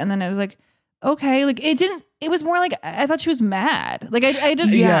opens it. And then it was like, okay. Like it was more like, I thought she was mad. Like I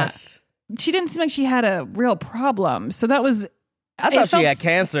just, she didn't seem like she had a real problem. So that was. I thought she had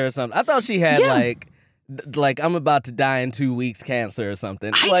cancer or something. I thought she had like I'm about to die in 2 weeks cancer or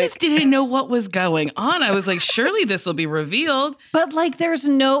something. I just didn't know what was going on. I was like, surely this will be revealed. But like there's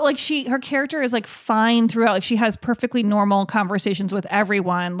no like her character is like fine throughout. Like she has perfectly normal conversations with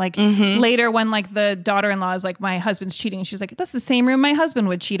everyone. Like later when like the daughter-in-law is like, my husband's cheating, she's like, that's the same room my husband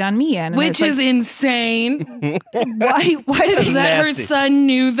would cheat on me in. Which is insane. Why did that her son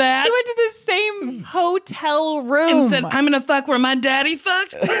knew that? He went to the same hotel room and said, I'm gonna fuck where my daddy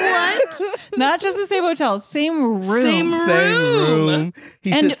fucked. What? Not just the same hotel. Same room. Same room.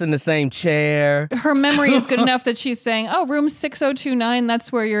 He sits in the same chair. Her memory is good enough that she's saying, oh, room 6029,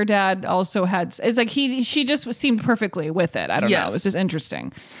 that's where your dad also had. It's like she just seemed perfectly with it. I don't know. It was just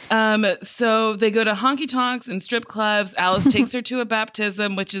interesting. So they go to honky tonks and strip clubs. Alice takes her to a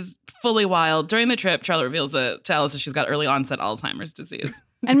baptism, which is fully wild. During the trip, Charlotte reveals to Alice that she's got early onset Alzheimer's disease.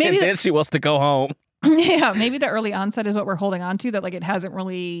 And then she wants to go home. Yeah, maybe the early onset is what we're holding on to, that like it hasn't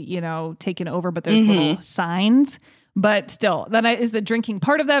really, taken over, but there's little signs. But still, is the drinking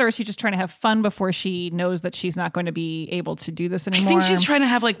part of that, or is she just trying to have fun before she knows that she's not going to be able to do this anymore? I think she's trying to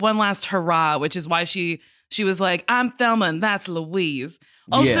have like one last hurrah, which is why she was like, I'm Thelma and that's Louise.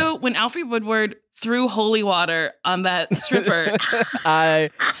 Also, when Alfre Woodward threw holy water on that stripper. I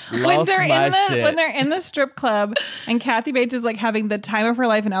lost my shit. When they're in the strip club and Kathy Bates is like having the time of her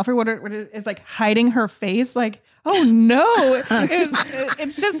life and Alfred Woodard is like hiding her face, like, oh no.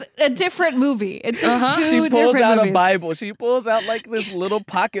 It's just a different movie. It's just two She pulls different out movies. a Bible. She pulls out like this little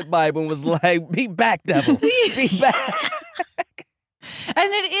pocket Bible and was like, be back, devil. Be back. And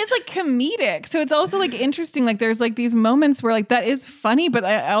it is like comedic. So it's also like interesting. Like there's like these moments where like that is funny, but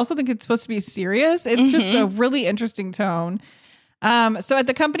I also think it's supposed to be serious. It's just a really interesting tone. So at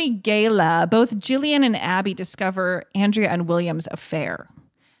the company gala, both Jillian and Abby discover Andrea and William's affair.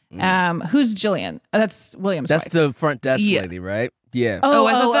 Who's Jillian? That's William's wife. That's the front desk lady, right? Yeah.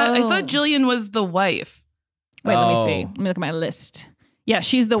 I thought Jillian was the wife. Wait, let me see. Let me look at my list. Yeah,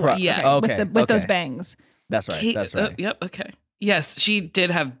 she's the wife. Yeah. With those bangs. That's right. That's right. Yep. Okay. Yes, she did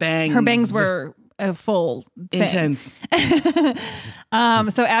have bangs. Her bangs were a full thing. Intense.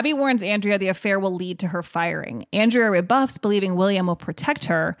 So Abby warns Andrea the affair will lead to her firing. Andrea rebuffs, believing William will protect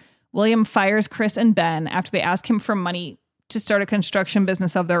her. William fires Chris and Ben after they ask him for money to start a construction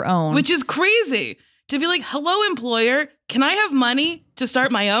business of their own. Which is crazy. To be like, hello, employer, can I have money to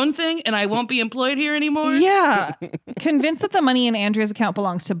start my own thing and I won't be employed here anymore? Yeah. Convinced that the money in Andrea's account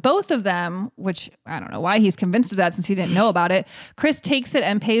belongs to both of them, which I don't know why he's convinced of that since he didn't know about it, Chris takes it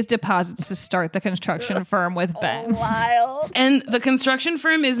and pays deposits to start the construction firm with Ben. Wild. And the construction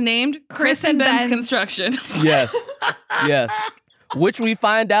firm is named Chris and Ben's Construction. Yes. Yes. Which we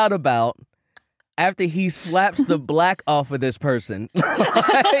find out about after he slaps the black off of this person.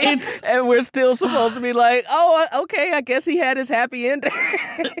 And we're still supposed to be like, oh, okay, I guess he had his happy ending.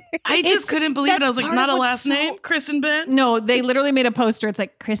 I just couldn't believe it. I was like, not a last name? Chris and Ben? No, they literally made a poster. It's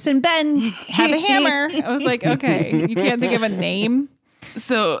like, Chris and Ben have a hammer. I was like, okay, you can't think of a name?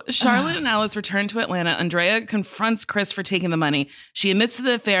 So Charlotte and Alice return to Atlanta. Andrea confronts Chris for taking the money. She admits to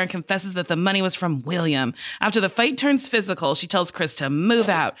the affair and confesses that the money was from William. After the fight turns physical, she tells Chris to move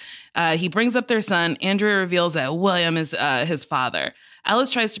out. He brings up their son. Andrea reveals that William is his father.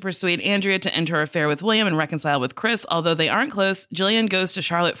 Alice tries to persuade Andrea to end her affair with William and reconcile with Chris. Although they aren't close, Jillian goes to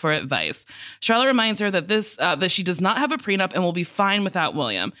Charlotte for advice. Charlotte reminds her that that she does not have a prenup and will be fine without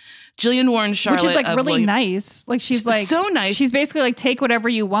William. Jillian warns Charlotte, which is like really William. Nice. Like she's like so nice. She's basically like, take whatever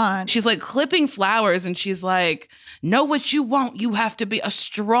you want. She's like clipping flowers, and she's like, know what you want. You have to be a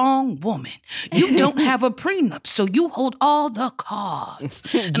strong woman. You don't have a prenup, so you hold all the cards.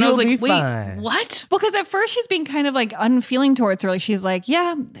 And I was like, wait, fine. What? Because at first she's being kind of like unfeeling towards her. Like she's like,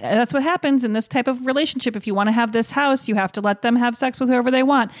 yeah, that's what happens in this type of relationship. If you want to have this house, you have to let them have sex with whoever they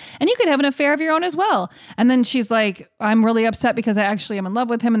want. And you could have an affair of your own as well. And then she's like, I'm really upset because I actually am in love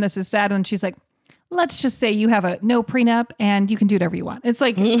with him and this is sad. And she's like, let's just say you have a no prenup and you can do whatever you want. It's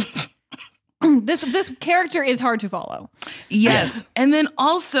like this character is hard to follow. Yes. And then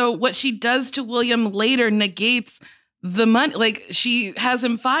also what she does to William later negates the money. Like she has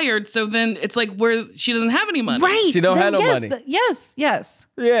him fired. So then it's like where she doesn't have any money. Right. She don't have no money. Yes.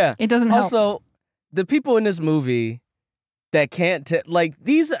 Yeah. It doesn't help. Also, the people in this movie that can't like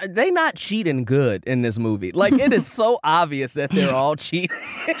they not cheating good in this movie. Like it is so obvious that they're all cheating.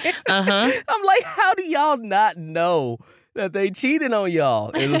 I'm like, how do y'all not know that they cheated on y'all?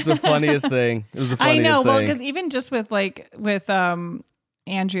 It was the funniest thing. It was the funniest I know. thing. Well, because even just with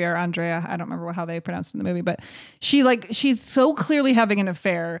Andrea or Andrea, I don't remember how they pronounced it in the movie, but she's so clearly having an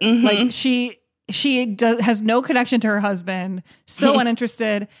affair. Like she has no connection to her husband, so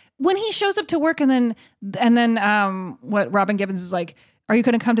uninterested. When he shows up to work and then what Robin Givens is like, are you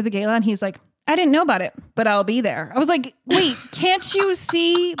going to come to the gala? And he's like, I didn't know about it, but I'll be there. I was like, wait, can't you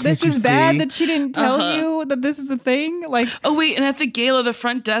see this is bad that she didn't tell you that this is a thing? Like, oh wait, and at the gala, the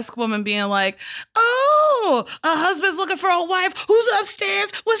front desk woman being like, oh, a husband's looking for a wife who's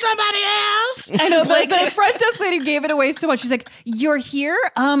upstairs with somebody else. I know, like the front desk lady gave it away so much. She's like, you're here?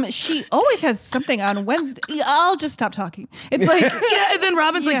 She always has something on Wednesday. I'll just stop talking. It's like, yeah, and then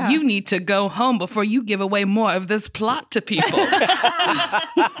Robin's like, you need to go home before you give away more of this plot to people.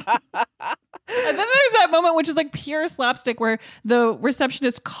 And then there's that moment which is like pure slapstick where the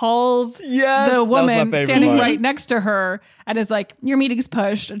receptionist calls the woman standing right next to her and is like, your meeting's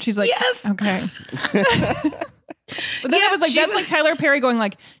pushed. And she's like, yes. Okay. But then it was like, that's like Tyler Perry going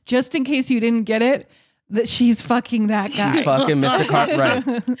like, just in case you didn't get it, that she's fucking that guy. She's fucking Mr.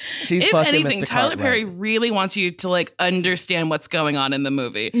 Cartwright. She's If fucking anything, Mr. Tyler Cartwright. Perry really wants you to like understand what's going on in the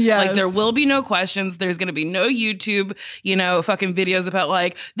movie. Yes. Like there will be no questions. There's going to be no YouTube, fucking videos about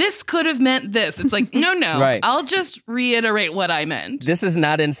like, this could have meant this. It's like, no. Right. I'll just reiterate what I meant. This is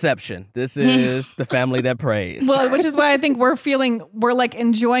not Inception. This is The Family That Prays. Well, which is why I think we're like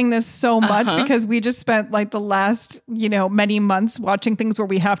enjoying this so much because we just spent like the last, many months watching things where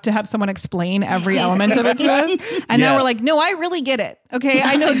we have to have someone explain every element of it to us. And now we're like, no, I really get it. Okay.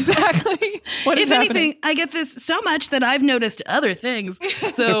 I know exactly what is happening. If anything, I get this so much that I've noticed other things.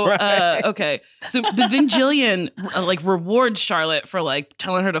 So, okay. So, but then Jillian rewards Charlotte for like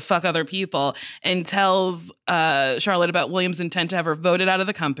telling her to fuck other people and tells Charlotte about William's intent to have her voted out of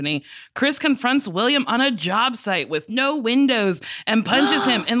the company. Chris confronts William on a job site with no windows and punches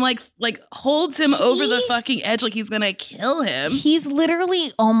him and like holds him over the fucking edge like he's gonna kill him. He's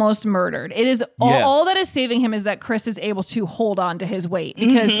literally almost murdered. It is all that is saving him is that Chris is able to hold on to his weight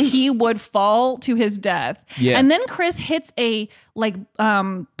because he would fall to his death. Yeah. And then Chris hits a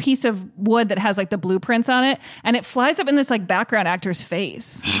piece of wood that has like the blueprints on it, and it flies up in this like background actor's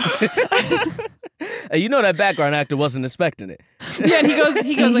face. That background actor wasn't expecting it. Yeah, and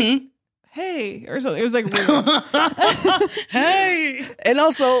he goes like, hey, or something. It was like, weird. Hey. And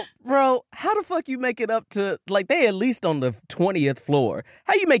also, bro, how the fuck you make it up to, like, they at least on the 20th floor.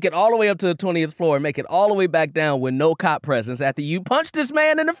 How you make it all the way up to the 20th floor and make it all the way back down with no cop presence after you punched this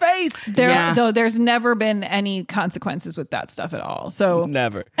man in the face? Though there's never been any consequences with that stuff at all. So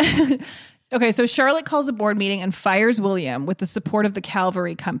never. Okay, so Charlotte calls a board meeting and fires William with the support of the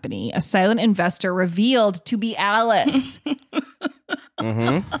Calvary Company, a silent investor revealed to be Alice.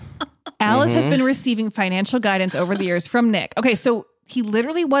 Alice has been receiving financial guidance over the years from Nick. Okay, so he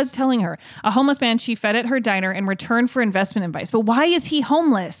literally was telling her, a homeless man she fed at her diner in return for investment advice. But why is he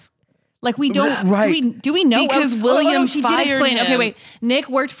homeless? Like, we don't, do we know? Because William she fired did explain. him. Okay, wait. Nick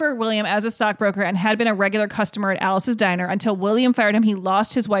worked for William as a stockbroker and had been a regular customer at Alice's diner until William fired him. He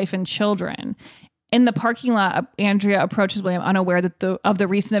lost his wife and children. In the parking lot, Andrea approaches William unaware of the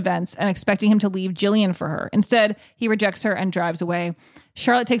recent events and expecting him to leave Jillian for her. Instead, he rejects her and drives away.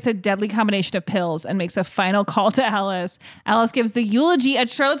 Charlotte takes a deadly combination of pills and makes a final call to Alice. Alice gives the eulogy at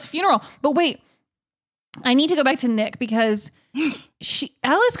Charlotte's funeral. But wait, I need to go back to Nick because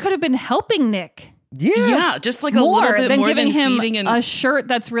Alice could have been helping Nick. Yeah, just like a more little bit than more giving than him feeding and a shirt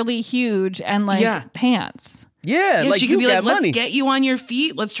that's really huge and pants. Yeah, like she could be like, money. let's get you on your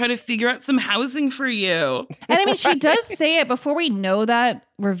feet. Let's try to figure out some housing for you. And I mean, she does say it before we know that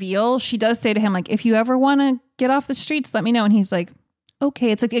reveal. She does say to him, like, if you ever want to get off the streets, let me know. And he's like,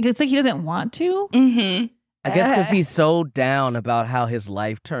 okay. It's like he doesn't want to. Mm-hmm. I guess because he's so down about how his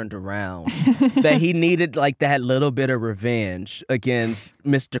life turned around that he needed like that little bit of revenge against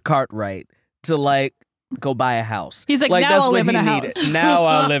Mr. Cartwright to like go buy a house. He's like, now that's I'll what live in he a needed. house. Now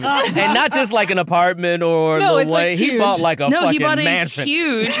I'll live in, and not just like an apartment or No, the it's, way like, he huge. bought like a No, fucking he bought mansion. a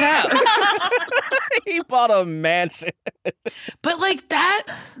huge house. He bought a mansion. But like that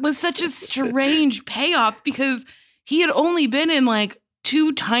was such a strange payoff because he had only been in like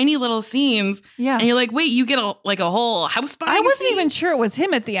 2 tiny little scenes. Yeah. And you're like, wait, you get a whole house buying I wasn't scene? even sure it was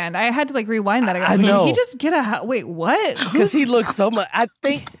him at the end. I had to like rewind that. I know. Did he just get a house? Wait, what? Because he looks so much.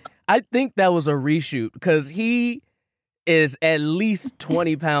 I think that was a reshoot because he is at least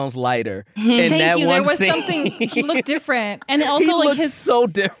 20 pounds lighter in Thank that you. one There was scene. something. He looked different, and also he like looked so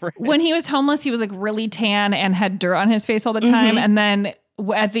different. when he was homeless, he was like really tan and had dirt on his face all the time, and then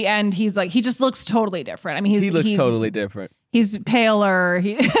at the end, he's like he just looks totally different. I mean, he looks totally different. He's paler.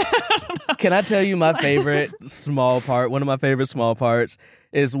 Can I tell you my favorite small part? One of my favorite small parts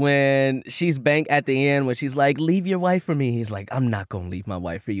is when she's at the end when she's like, leave your wife for me. He's like, I'm not going to leave my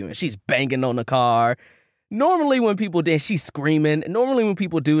wife for you. And she's banging on the car. Normally when people do, she's screaming. Normally when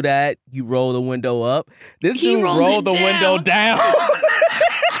people do that, you roll the window up. This dude rolled the window down.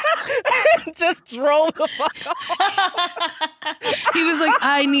 Just drove the fuck off. He was like,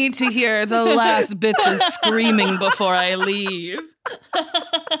 I need to hear the last bits of screaming before I leave.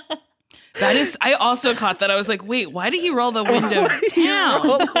 I also caught that. I was like, wait, why did he roll the window down?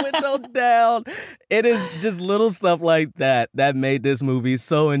 Roll the window down. It is just little stuff like that made this movie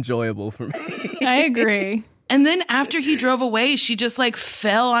so enjoyable for me. I agree. And then after he drove away, she just like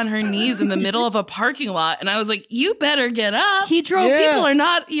fell on her knees in the middle of a parking lot. And I was like, you better get up. He drove. People are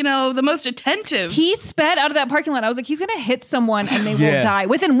not, the most attentive. He sped out of that parking lot. I was like, he's going to hit someone and they will die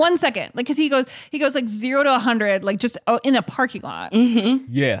within 1 second. Like, cause he goes like 0 to 100, like just in a parking lot. Mm-hmm.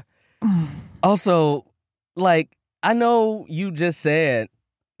 Yeah. Also, like, I know you just said,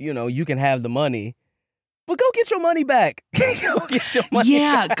 you can have the money, But go get your money back. Go get your money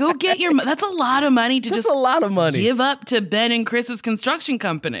back. Go get your money. That's a lot of money to That's a lot of money. Give up to Ben and Chris's construction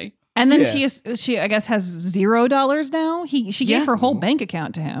company. And then she I guess has $0 now. She gave her whole bank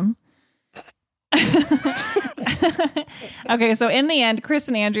account to him. Okay, so in the end, Chris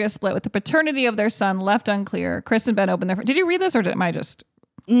and Andrea split with the paternity of their son left unclear. Chris and Ben open their... Did you read this or am I just...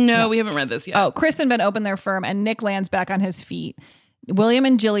 No, we haven't read this yet. Oh, Chris and Ben open their firm and Nick lands back on his feet. William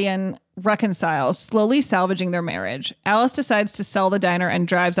and Jillian reconcile, slowly salvaging their marriage. Alice decides to sell the diner and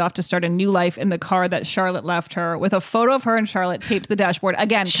drives off to start a new life in the car that Charlotte left her, with a photo of her and Charlotte taped to the dashboard.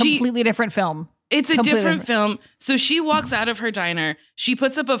 Again, completely different film. It's a different film. So she walks out of her diner. She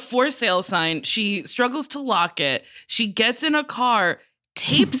puts up a for sale sign. She struggles to lock it. She gets in a car,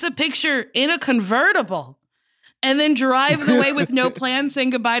 tapes a picture in a convertible, and then drives away with no plan,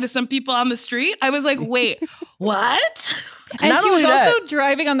 saying goodbye to some people on the street. I was like, wait, what? And she was also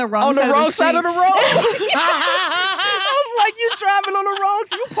driving on the wrong side of the road. I was like, you driving on the wrong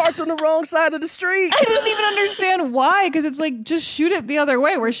side. You parked on the wrong side of the street. I didn't even understand why, because it's like, just shoot it the other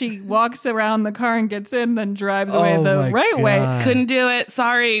way, where she walks around the car and gets in, then drives away the right way. Couldn't do it.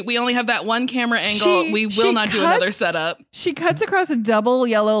 Sorry. We only have that one camera angle. We will not do another setup. She cuts across a double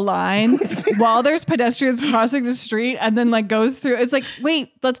yellow line while there's pedestrians crossing the street, and then like goes through. It's like,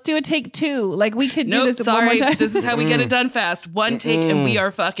 wait, let's do a take two. Like, we could do this one more time. This is how we get it done fast. One take and we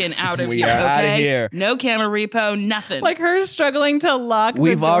are fucking out of here. Out of here. No camera repo, nothing. Like her struggling to lock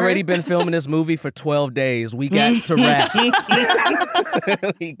We've the door. already been filming this movie for 12 days. We got to wrap.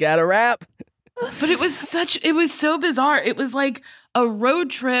 We got to wrap. But it was so bizarre. It was like a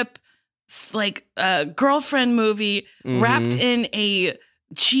road trip, like a girlfriend movie wrapped in a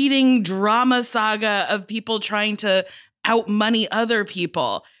cheating drama saga of people trying to outmoney other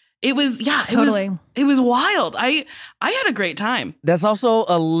people. It was, totally. It was wild. I had a great time. That's also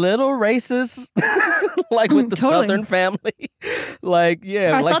a little racist, like with the Southern family. Like,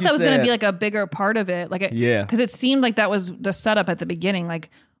 yeah. I like thought that was going to be like a bigger part of it. Like, because it seemed like that was the setup at the beginning. Like,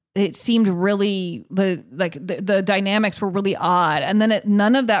 it seemed really the dynamics were really odd, and then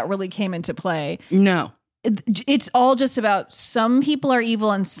none of that really came into play. No, it's all just about some people are evil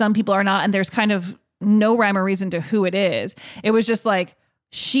and some people are not, and there's kind of no rhyme or reason to who it is. It was just like,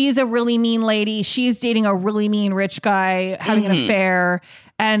 she's a really mean lady. She's dating a really mean rich guy, having an affair.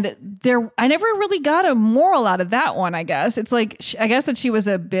 And I never really got a moral out of that one, I guess. It's like, I guess that she was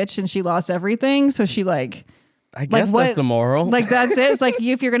a bitch and she lost everything. So she I guess that's the moral. Like, that's it. It's like,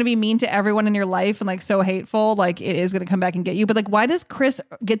 if you're going to be mean to everyone in your life and like so hateful, like it is going to come back and get you. But like, why does Chris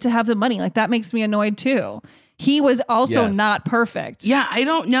get to have the money? Like, that makes me annoyed too. He was also not perfect. Yeah, I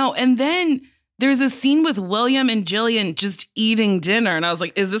don't know. And then there's a scene with William and Jillian just eating dinner. And I was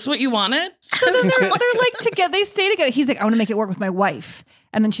like, is this what you wanted? So then they're like together. They stay together. He's like, I want to make it work with my wife.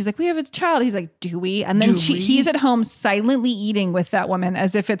 And then she's like, we have a child. He's like, do we? And then he's at home silently eating with that woman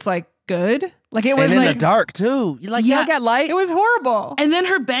as if it's like good. Like, it was and in like the dark too. You're like, y'all got light. It was horrible. And then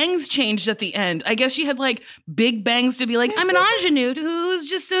her bangs changed at the end. I guess she had like big bangs to be like, I'm an ingenue who's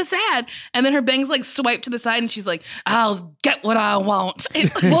just so sad. And then her bangs like swipe to the side and she's like, I'll get what I want.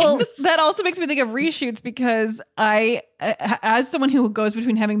 Well, that also makes me think of reshoots, because I, as someone who goes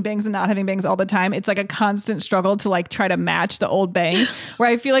between having bangs and not having bangs all the time, it's like a constant struggle to like try to match the old bangs, where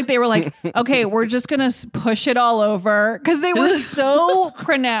I feel like they were like, okay, we're just going to push it all over, because they were so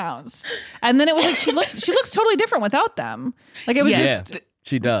pronounced. And then it was like, she looks totally different without them. Like, it was just...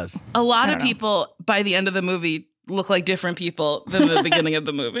 She does. A lot of people by the end of the movie look like different people than the beginning of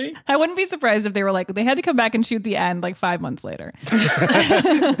the movie. I wouldn't be surprised if they were like, they had to come back and shoot the end like 5 months later.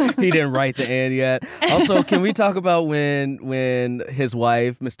 He didn't write the end yet. Also, can we talk about when his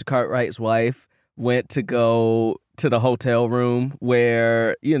wife, Mr. Cartwright's wife, went to go to the hotel room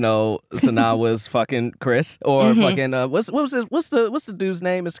where, you know, Sanaa was fucking Chris, or fucking what's the dude's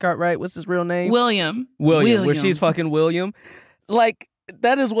name? Mr. Cartwright, what's his real name? William, where she's fucking William. Like,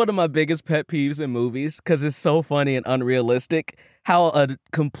 that is one of my biggest pet peeves in movies, because it's so funny and unrealistic how a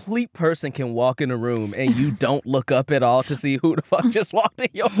complete person can walk in a room and you don't look up at all to see who the fuck just walked in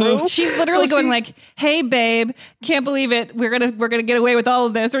your room. She's literally going like, "Hey babe, can't believe it. We're gonna get away with all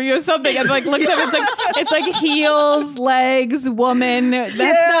of this," or something. And like looks up, it's like heels, legs, woman. That's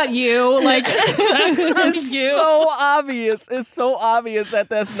not you. Like, it's you. So obvious. It's so obvious that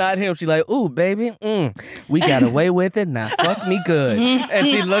that's not him. She's like, "Ooh, baby, we got away with it. Now fuck me good." And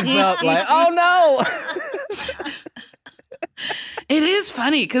she looks up like, "Oh no." It is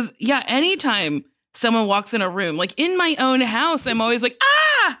funny because, anytime someone walks in a room, like in my own house, I'm always like,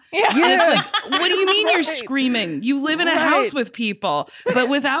 ah! Yeah. And it's like, what do you mean you're screaming? You live in a house with people. But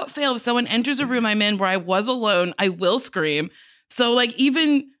without fail, if someone enters a room I'm in where I was alone, I will scream. So like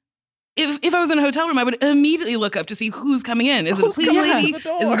even if I was in a hotel room, I would immediately look up to see who's coming in. Is it a cleaning lady? Is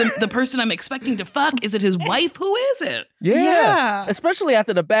it the person I'm expecting to fuck? Is it his wife? Who is it? Yeah. Especially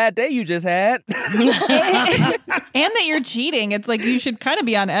after the bad day you just had. And that you're cheating. It's like you should kind of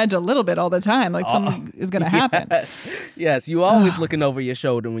be on edge a little bit all the time. Like something is going to happen. Yes, you always looking over your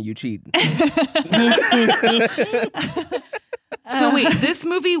shoulder when you cheating. So wait, this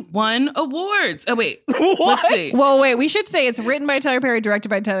movie won awards. Oh wait, let's see. Well, wait, we should say it's written by Tyler Perry, directed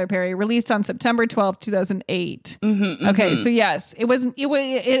by Tyler Perry, released on September 12th, 2008. Okay, so yes, it was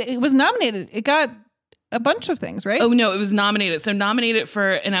nominated. It got a bunch of things, right? Oh no, it was nominated. So nominated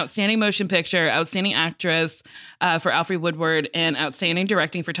for an outstanding motion picture, outstanding actress for Alfred Woodward, and outstanding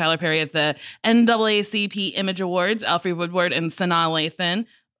directing for Tyler Perry at the NAACP Image Awards. Alfred Woodward and Sanaa Lathan.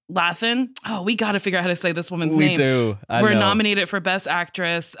 Oh, we got to figure out how to say this woman's name. We do. We're nominated for Best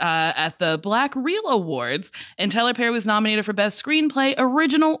Actress at the Black Reel Awards, and Tyler Perry was nominated for Best Screenplay,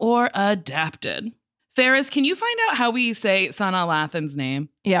 Original or Adapted. Ferris, can you find out how we say Sanaa Lathan's name?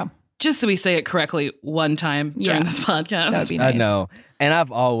 Yeah. Just so we say it correctly one time during this podcast. That would be nice. I know. And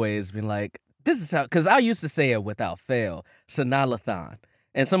I've always been like, this is how, because I used to say it without fail, Sanaa Lathan.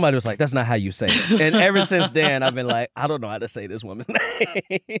 And somebody was like, that's not how you say it. And ever since then, I've been like, I don't know how to say this woman's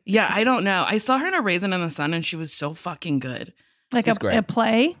name. Yeah, I don't know. I saw her in A Raisin in the Sun, and she was so fucking good. Like a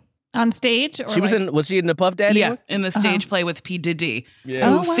play on stage? Or was she in the Puff Daddy? Yeah, in the stage play with P. Diddy,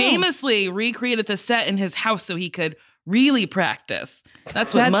 who famously recreated the set in his house so he could really practice.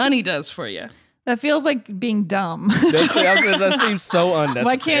 That's what money does for you. That feels like being dumb. That seems so unnecessary.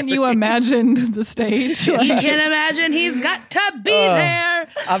 Why can't you imagine the stage? You can't imagine he's got to be there.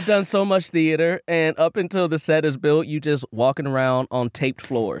 I've done so much theater, and up until the set is built, you just walking around on taped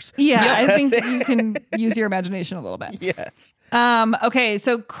floors. Yeah, I think you can use your imagination a little bit. Yes. Okay,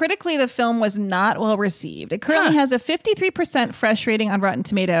 so critically, the film was not well received. It currently has a 53% fresh rating on Rotten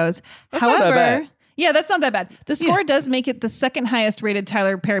Tomatoes. That's not that bad. Yeah, that's not that bad. The score does make it the second highest rated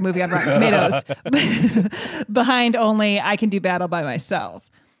Tyler Perry movie on Rotten Tomatoes, behind only I Can Do Battle by Myself.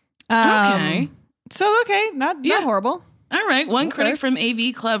 Okay. So, not horrible. All right. One critic from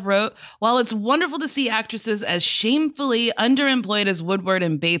AV Club wrote, while it's wonderful to see actresses as shamefully underemployed as Woodward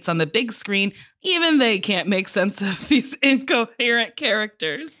and Bates on the big screen, even they can't make sense of these incoherent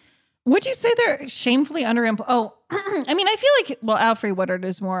characters. Would you say they're shamefully underemployed? Oh, I mean, I feel like, Alfred Woodward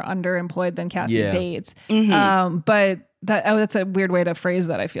is more underemployed than Kathy Bates. But that's a weird way to phrase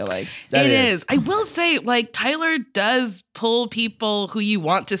that, I feel like. It is. I will say, like, Tyler does pull people who you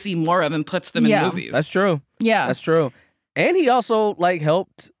want to see more of and puts them in movies. That's true. Yeah. That's true. And he also,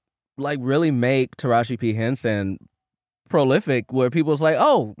 helped, really make Taraji P. Henson prolific, where people's like,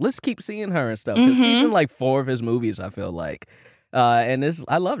 oh, let's keep seeing her and stuff. Because she's in, 4 of his movies, I feel like. And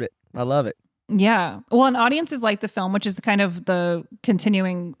I loved it. I love it. Yeah. Well, and audiences like the film, which is the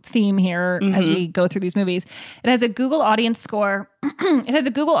continuing theme here as we go through these movies. It has a Google audience score. It has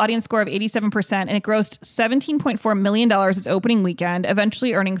a Google audience score of 87%, and it grossed $17.4 million its opening weekend,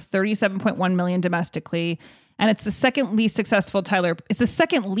 eventually earning $37.1 million domestically. And it's the second least successful Tyler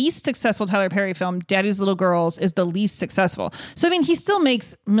Perry film. Daddy's Little Girls is the least successful. So, I mean, he still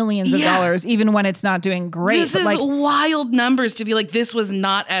makes millions of dollars, even when it's not doing great. This is wild numbers to be like, this was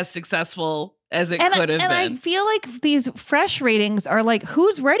not as successful as it could have been. And I feel like these fresh ratings are like,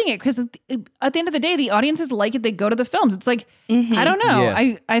 who's writing it? Because at the end of the day, the audiences like it. They go to the films. It's like, I don't know.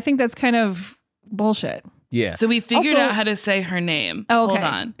 Yeah. I think that's kind of bullshit. Yeah. So we figured out how to say her name. Oh, okay.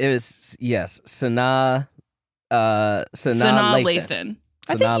 Hold on. It was, Sanaa Lathan.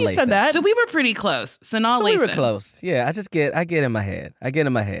 I think you said that. So we were pretty close. Sanaa Lathan. We were close. Yeah, I get in my head.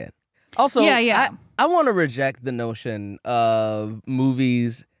 Also, I want to reject the notion of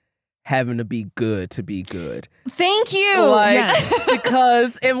movies having to be good to be good. Thank you.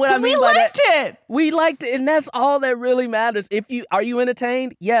 Because, and what I mean we by liked that, it. We liked it, and that's all that really matters. Are you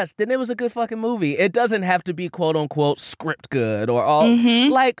entertained? Yes, then it was a good fucking movie. It doesn't have to be quote unquote script good or all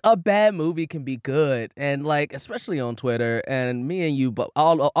a bad movie can be good, and especially on Twitter. And me and you, but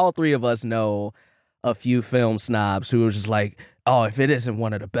all 3 of us know a few film snobs who are just like, oh, if it isn't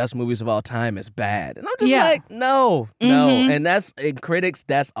one of the best movies of all time, it's bad. And I'm just like, no. And critics,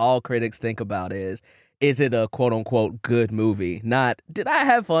 that's all critics think about is it a quote-unquote good movie? Not, did I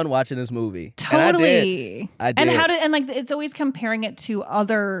have fun watching this movie? Totally. I did. And it's always comparing it to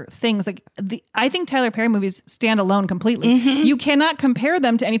other things. I think Tyler Perry movies stand alone completely. You cannot compare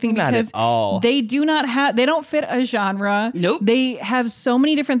them to anything because they don't fit a genre. Nope. They have so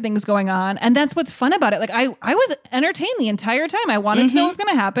many different things going on. And that's what's fun about it. I was entertained the entire time. I wanted to know what was going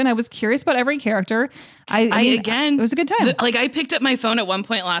to happen. I was curious about every character. It was a good time. I picked up my phone at one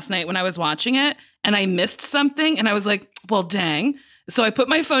point last night when I was watching it, and I missed something, and I was like, well, dang. So I put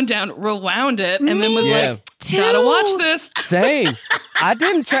my phone down, rewound it, and then was like, gotta watch this. Same. I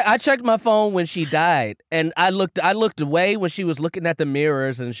didn't check. I checked my phone when she died, and I looked away when she was looking at the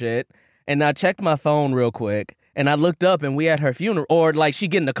mirrors and shit. And I checked my phone real quick, and I looked up, and we at her funeral, or like she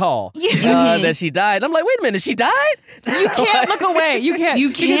getting a call that she died. I'm like, wait a minute, she died? You can't look away. You can't.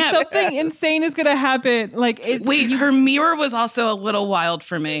 You can't. Because something insane is gonna happen. Like, her mirror was also a little wild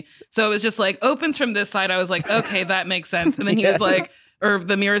for me. So it was just like opens from this side. I was like, okay, that makes sense. And then he was like, or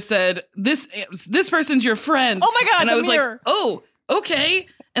the mirror said, this person's your friend. Oh my God! And I was mirror. like, oh, okay.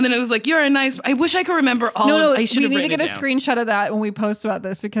 And then it was like, you're a nice. I wish I could remember all. No, I should have we need written to get a screenshot of that when we post about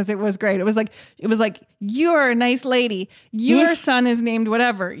this because it was great. It was like you're a nice lady. Your son is named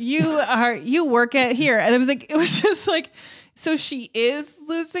whatever. You work at here, and it was just like. So she is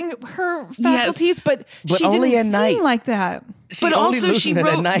losing her faculties, but she only didn't at seem night. like that. But also she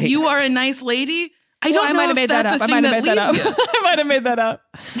wrote, "You are a nice lady." I don't know. I might have made that up. I might have made that up. I might have made that up.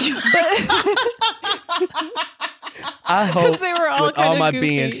 I hope they were all with all my goofy.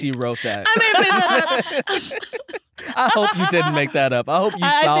 being she wrote that. I may have made that up. I hope you didn't make that up. I hope you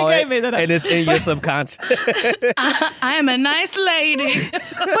saw think it I made that up. and it's in your subconscious. I am a nice lady. But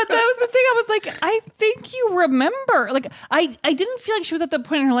that was the thing. I was like, I think you remember. Like, I didn't feel like she was at the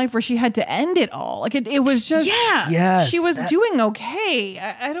point in her life where she had to end it all. Like, it was just, Yes, she was doing okay.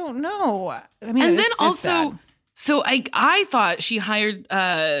 I don't know. I mean, and then it's also, sad. so I thought she hired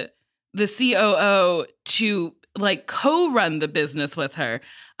the COO to like co-run the business with her.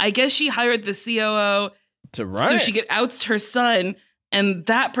 I guess she hired the COO to run so it. she could oust her son and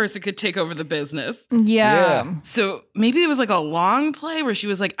that person could take over the business. Yeah. So maybe it was like a long play where she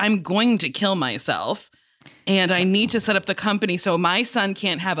was like, I'm going to kill myself and I need to set up the company so my son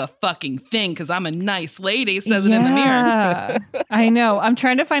can't have a fucking thing because I'm a nice lady, says it in the mirror. I know. I'm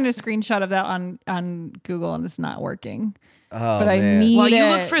trying to find a screenshot of that on Google and it's not working. Oh, but man. I need While you it.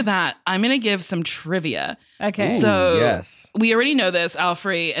 look for that, I'm going to give some trivia. Okay. So yes. We already know this.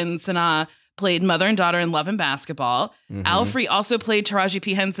 Alfre and Sanaa played mother and daughter in Love and Basketball. Mhm. Alfre also played Taraji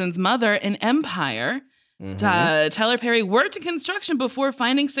P. Henson's mother in Empire. Tyler Perry worked in construction before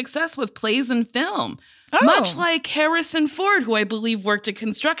finding success with plays and film. Oh. Much like Harrison Ford, who I believe worked in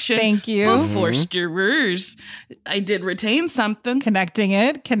construction Thank you. before Stewards. I did retain something. Connecting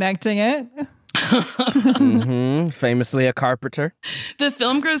it. Famously a carpenter. The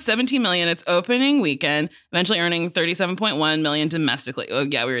film grossed $17 million its opening weekend, eventually earning $37.1 million domestically. Oh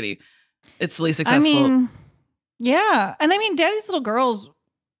yeah, it's the least successful. I mean, yeah. And I mean, Daddy's Little Girls,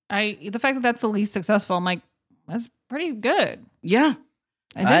 the fact that that's the least successful, I'm like, that's pretty good. Yeah.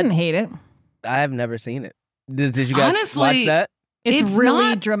 I didn't hate it. I have never seen it. Did you guys Honestly, watch that? It's really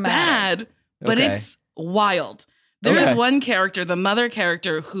not dramatic. bad, but Okay. it's wild. There is one character, the mother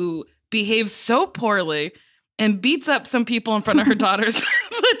character, who behaves so poorly and beats up some people in front of her daughters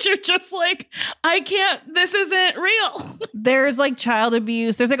that you're just like, I can't, this isn't real. There's like child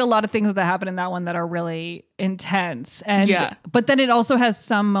abuse. There's like a lot of things that happen in that one that are really intense. And Yeah. but then it also has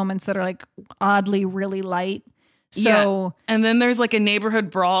some moments that are like oddly really light. So And then there's like a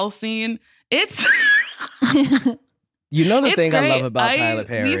neighborhood brawl scene. It's You know the it's thing great. I love about Tyler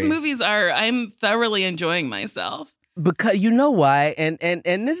Perry. These movies I'm thoroughly enjoying myself. Because you know why, and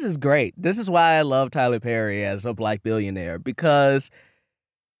this is great. This is why I love Tyler Perry as a Black billionaire, because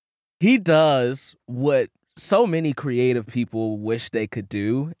he does what so many creative people wish they could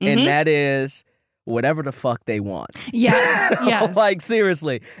do, and that is whatever the fuck they want. yes. Like,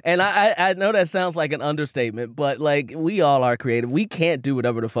 seriously. And I know that sounds like an understatement, but like, we all are creative. We can't do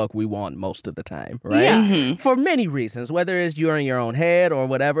whatever the fuck we want most of the time, right? Yeah. For many reasons, whether it's you're in your own head or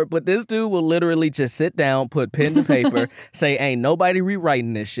whatever. But this dude will literally just sit down, put pen to paper, say, ain't nobody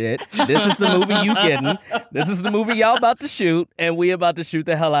rewriting this shit. This is the movie you getting. This is the movie y'all about to shoot, and we about to shoot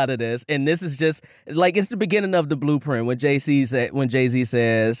the hell out of this. And this is just, like, it's the beginning of the blueprint when Jay-Z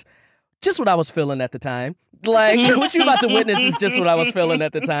says, just what I was feeling at the time. Like, what you about to witness is just what I was feeling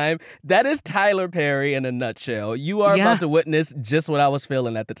at the time. That is Tyler Perry in a nutshell. You are about to witness just what I was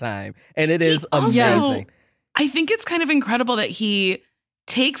feeling at the time. And it is amazing. I think it's kind of incredible that he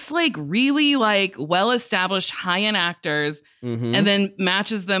takes like really like well-established high-end actors and then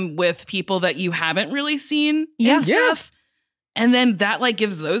matches them with people that you haven't really seen and stuff. And then that like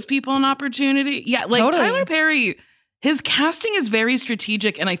gives those people an opportunity. Yeah, like Totally. Tyler Perry, his casting is very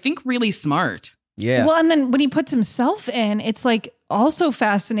strategic and I think really smart. Yeah. Well, and then when he puts himself in, it's like also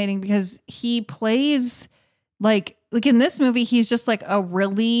fascinating because he plays like in this movie, he's just like a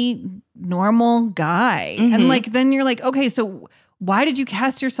really normal guy. And like, then you're like, okay, so why did you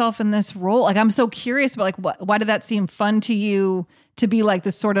cast yourself in this role? Like, I'm so curious about like, why did that seem fun to you to be like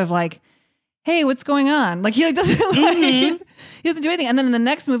this sort of like, hey, what's going on? Like, he like doesn't like, He doesn't do anything. And then in the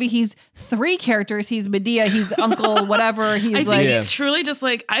next movie, he's 3 characters. He's Medea, he's Uncle, whatever. He's I think he's truly just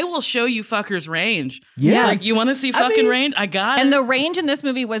like, I will show you fuckers range. Yeah. Like, you want to see fucking range? I got it. And the range in this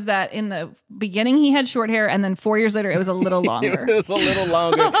movie was that in the beginning, he had short hair. And then 4 years later, it was a little longer. It was a little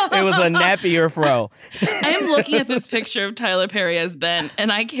longer. It was a nappier fro. I'm looking at this picture of Tyler Perry as Ben,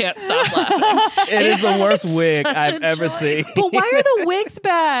 and I can't stop laughing. It is the worst wig I've ever seen. But why are the wigs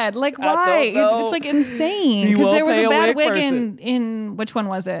bad? Like, why? It's like insane. Because there was a bad wig in which one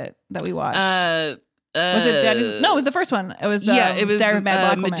was it that we watched? Was it Daddy's? No, it was the first one. It was it was Diary of a Mad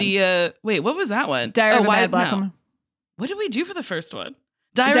Black Woman. Medea. Wait, what was that one? Diary of a Mad Black Woman. What did we do for the first one?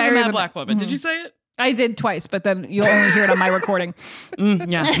 Diary of a Mad Black Woman. Did you say it? I did twice, but then you'll only hear it on my recording.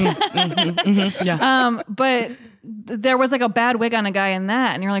 Yeah. But there was like a bad wig on a guy in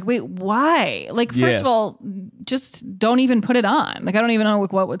that, and you're like, wait, why? Like, first of all, just don't even put it on. Like, I don't even know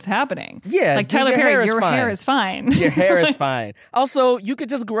what's happening. Yeah, like Tyler Perry, your hair is fine. Your hair is fine. Also, you could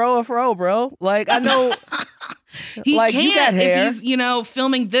just grow a fro, bro. Like, I know. He like, can't you got hair. if he's,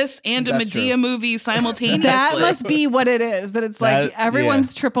 filming this and a Medea movie simultaneously. That must be what it is. That it's like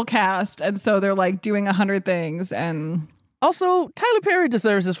everyone's triple cast, and so they're like doing 100 things. And also, Tyler Perry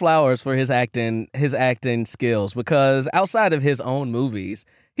deserves his flowers for his acting skills, because outside of his own movies,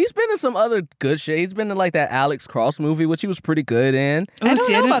 he's been in some other good shit. He's been in like that Alex Cross movie, which he was pretty good in. I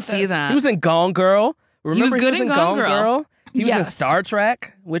didn't see that. He was in Gone Girl. Remember he was in Gone Girl? He was in Star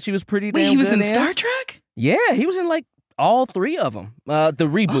Trek, which he was pretty damn good in. Wait, he was in Star Trek? Yeah, he was in like all 3 of them. The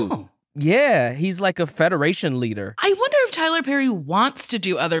reboot. Oh. Yeah, he's like a Federation leader. I wonder if Tyler Perry wants to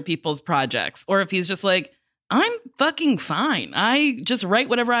do other people's projects, or if he's just like, I'm fucking fine. I just write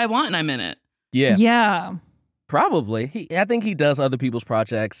whatever I want and I'm in it. Yeah. Yeah. Probably. I think he does other people's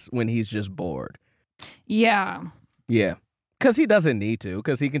projects when he's just bored. Yeah. Yeah. Because he doesn't need to,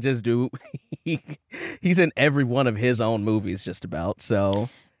 because he can just do, he's in every one of his own movies just about. So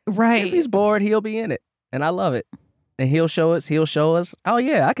right. If he's bored, he'll be in it. And I love it. And he'll show us, oh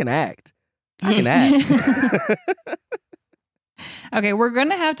yeah, I can act. I can act. Okay, we're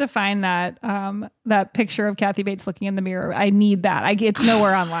gonna have to find that that picture of Kathy Bates looking in the mirror. I need that. It's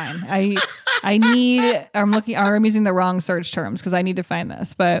nowhere online. I'm using the wrong search terms because I need to find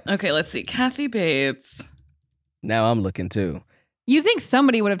this. But okay, let's see. Kathy Bates. Now I'm looking too. You'd think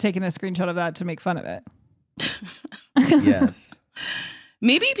somebody would have taken a screenshot of that to make fun of it. Yes.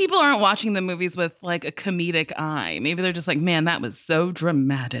 Maybe people aren't watching the movies with like a comedic eye. Maybe they're just like, man, that was so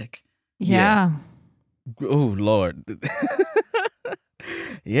dramatic. Yeah. Oh, Lord.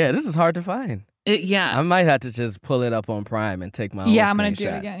 Yeah, this is hard to find. Yeah. I might have to just pull it up on Prime and take my own screenshot. Yeah, I'm going to do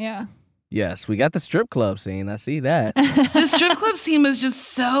it again. Yeah. Yes, we got the strip club scene. I see that. The strip club scene was just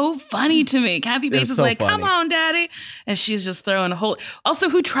so funny to me. Kathy Bates is so like, funny. Come on, daddy. And she's just throwing Also,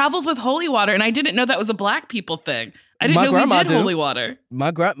 who travels with holy water? And I didn't know that was a black people thing. I didn't know we did holy water.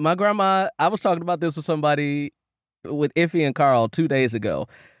 My grandma, I was talking about this with somebody, with Iffy and Carl 2 days ago.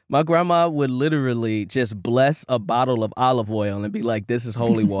 My grandma would literally just bless a bottle of olive oil and be like, this is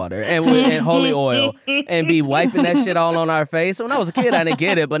holy water and holy oil, and be wiping that shit all on our face. When I was a kid, I didn't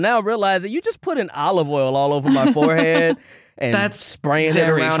get it. But now I realize that you just put an olive oil all over my forehead and spraying it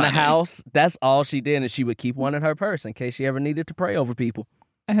around the house. That's all she did. And she would keep one in her purse in case she ever needed to pray over people.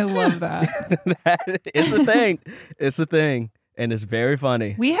 I love that. It's a thing. It's a thing. And it's very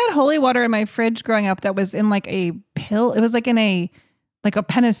funny. We had holy water in my fridge growing up that was in like a pill. It was like in a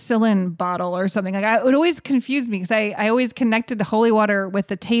penicillin bottle or something. Like, it would always confuse me because I always connected the holy water with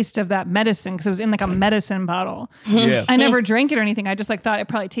the taste of that medicine because it was in like a medicine bottle. Yeah. I never drank it or anything. I just like thought it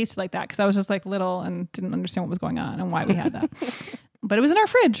probably tasted like that because I was just like little and didn't understand what was going on and why we had that. But it was in our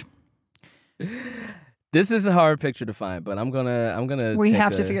fridge. This is a hard picture to find, but I'm gonna. We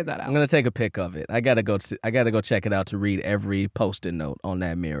have to figure that out. I'm gonna take a pic of it. I gotta go check it out to read every Post-it note on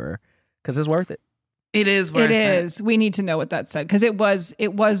that mirror because it's worth it. It is worth it. It is. We need to know what that said because it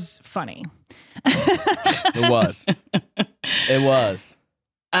was funny. It was. It was.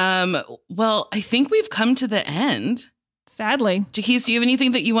 Well, I think we've come to the end. Sadly. Jacquis, do you have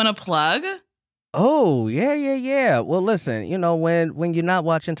anything that you want to plug? Oh, yeah. Well, listen, when you're not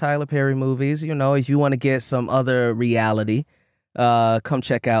watching Tyler Perry movies, if you want to get some other reality, come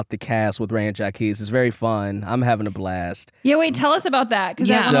check out The Cast with Ray and Jacquis. It's very fun. I'm having a blast. Yeah, wait, tell us about that because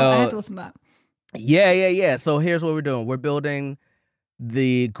I have to listen to that. Yeah. So here's what we're doing. We're building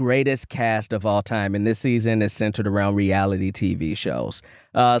the greatest cast of all time, and this season is centered around reality TV shows.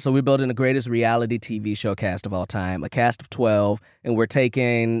 So we're building the greatest reality TV show cast of all time, a cast of 12, and we're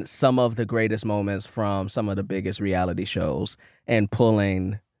taking some of the greatest moments from some of the biggest reality shows and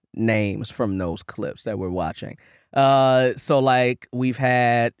pulling names from those clips that we're watching. So like we've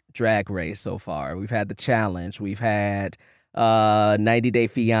had Drag Race so far. We've had The Challenge. We've had 90 Day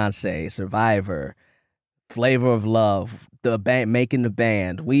Fiance, Survivor, Flavor of Love, the band, Making the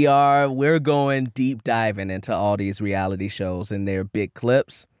Band. We're going deep diving into all these reality shows and their big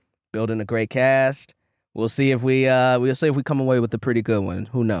clips, building a great cast. We'll see if we come away with a pretty good one.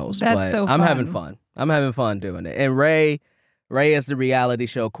 Who knows? That's but so fun. I'm having fun. I'm having fun doing it. And Ray is the reality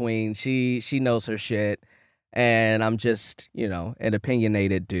show queen. She knows her shit. And I'm just, an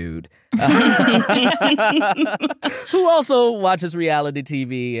opinionated dude who also watches reality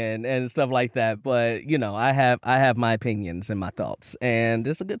TV and stuff like that. But, I have my opinions and my thoughts, and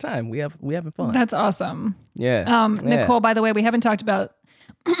it's a good time. We having fun. That's awesome. Yeah. Nicole, by the way, we haven't talked about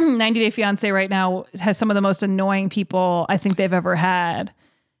 90 Day Fiance right now has some of the most annoying people I think they've ever had.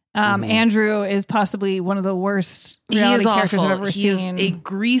 Andrew is possibly one of the worst reality characters I've ever seen. He's a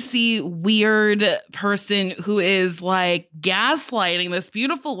greasy, weird person who is like gaslighting this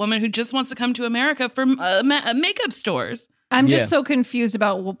beautiful woman who just wants to come to America for makeup stores. I'm just so confused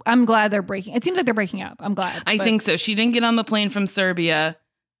about. I'm glad they're breaking. It seems like they're breaking up. I'm glad. I think so. She didn't get on the plane from Serbia,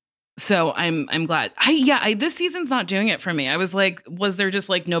 so I'm glad. This season's not doing it for me. I was like, was there just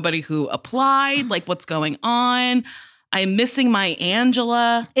like nobody who applied? Like, what's going on? I'm missing my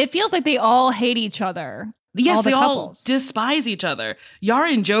Angela. It feels like they all hate each other. Yes, they all despise each other. Yara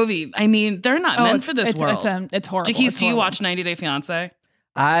and Jovi, I mean, they're not meant for this world. It's horrible. Jacquis, do you watch 90 Day Fiance?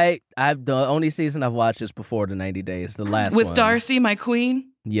 I've the only season I've watched is before the 90 days, the last one. With Darcy, my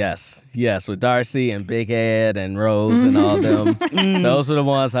queen? Yes, with Darcy and Big Ed and Rose and all them. Those are the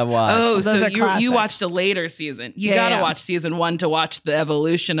ones I've watched. Oh, so you watched a later season. You gotta watch season 1 to watch the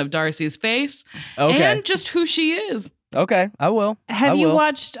evolution of Darcy's face and just who she is. Okay, I will. Have you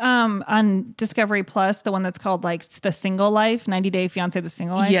watched on Discovery Plus the one that's called like The Single Life, 90 Day Fiance, The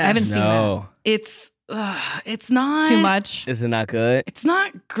Single Life? Yes. I haven't seen that. It's not too much. Is it not good? It's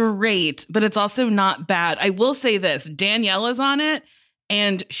not great, but it's also not bad. I will say this: Danielle is on it,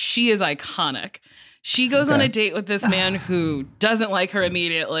 and she is iconic. She goes on a date with this man who doesn't like her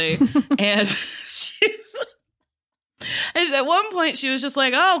immediately, and and at one point she was just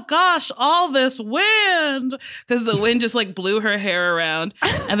like, oh gosh, all this wind, because the wind just like blew her hair around.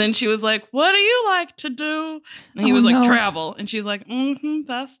 And then she was like, what do you like to do? And he was like, travel. And she's like,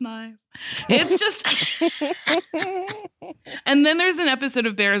 that's nice. It's just And then there's an episode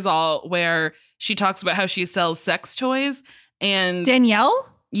of Bears All where she talks about how she sells sex toys. And Danielle?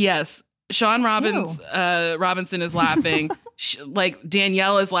 Yes. Sean Robinson is laughing.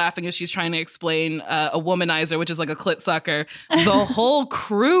 Danielle is laughing as she's trying to explain a womanizer, which is like a clit sucker. The whole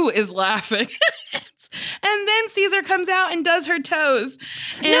crew is laughing. And then Caesar comes out and does her toes.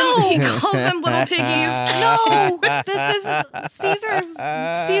 And he calls them little piggies. No,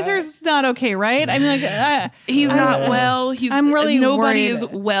 Caesar's not okay, right? I mean, like he's not well. I'm really nobody worried. is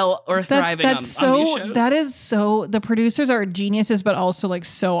well or thriving on these shows. That is so. The producers are geniuses, but also like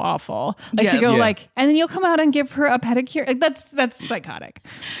so awful. Like to go and then you'll come out and give her a pedicure. Like, that's psychotic.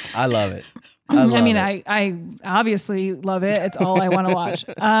 I love it. I obviously love it. It's all I want to watch.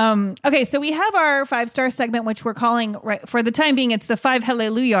 Okay, so we have our 5-star segment, which we're calling, right for the time being, it's the 5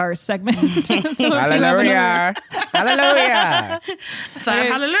 Hallelujahs segment. Hallelujah. Hallelujah. 5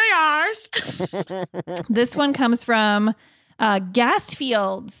 Hallelujahs. This one comes from Gast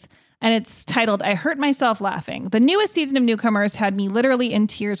Fields. And it's titled, I Hurt Myself Laughing. The newest season of Newcomers had me literally in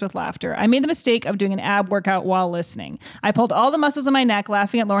tears with laughter. I made the mistake of doing an ab workout while listening. I pulled all the muscles in my neck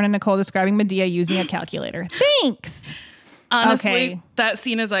laughing at Lauren and Nicole describing Medea using a calculator. Thanks. Honestly, that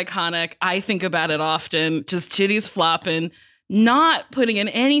scene is iconic. I think about it often. Just titties flopping, not putting in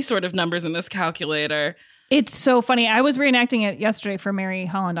any sort of numbers in this calculator. It's so funny. I was reenacting it yesterday for Mary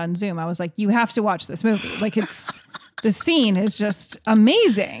Holland on Zoom. I was like, you have to watch this movie. Like, it's... The scene is just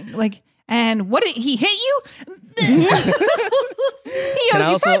amazing. Like, and what did he hit you? He owes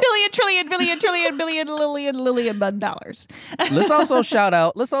you $5 billion dollars. Let's also shout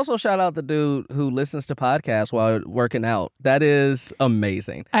out the dude who listens to podcasts while working out. That is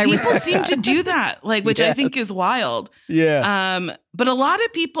amazing. People seem to do that, which I think is wild. Yeah. But a lot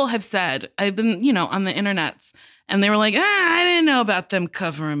of people have said, I've been, on the internets. And they were like, I didn't know about them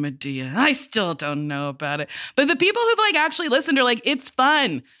covering Medea. I still don't know about it. But the people who've actually listened are like, it's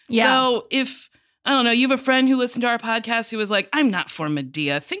fun. Yeah. So if, I don't know, you have a friend who listened to our podcast who was like, I'm not for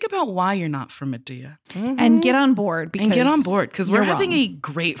Medea. Think about why you're not for Medea. Mm-hmm. And get on board. Because we're having a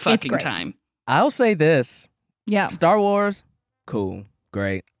great fucking time. I'll say this. Yeah. Star Wars, cool,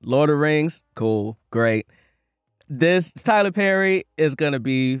 great. Lord of the Rings, cool, great. This Tyler Perry is going to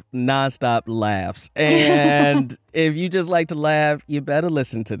be nonstop laughs. And if you just like to laugh, you better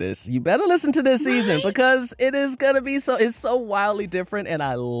listen to this. You better listen to this season because it is going to be it's so wildly different and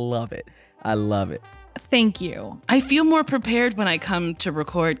I love it. I love it. Thank you. I feel more prepared when I come to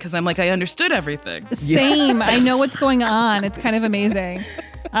record because I'm like, I understood everything. Same. Yes. I know what's going on. It's kind of amazing.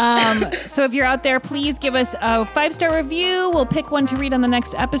 So if you're out there, please give us a 5-star review. We'll pick one to read on the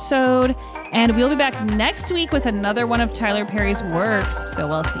next episode. And we'll be back next week with another one of Tyler Perry's works. So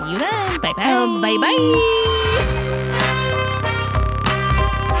we'll see you then. Bye-bye. Bye-bye.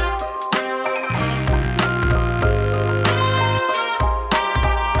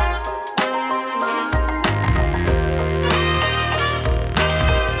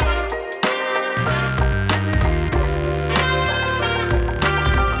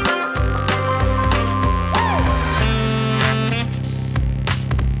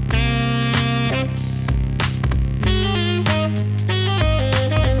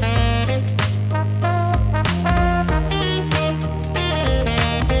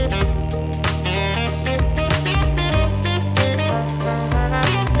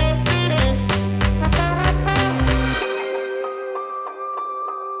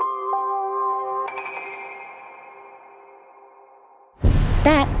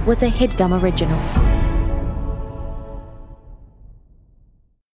 That was a HeadGum original.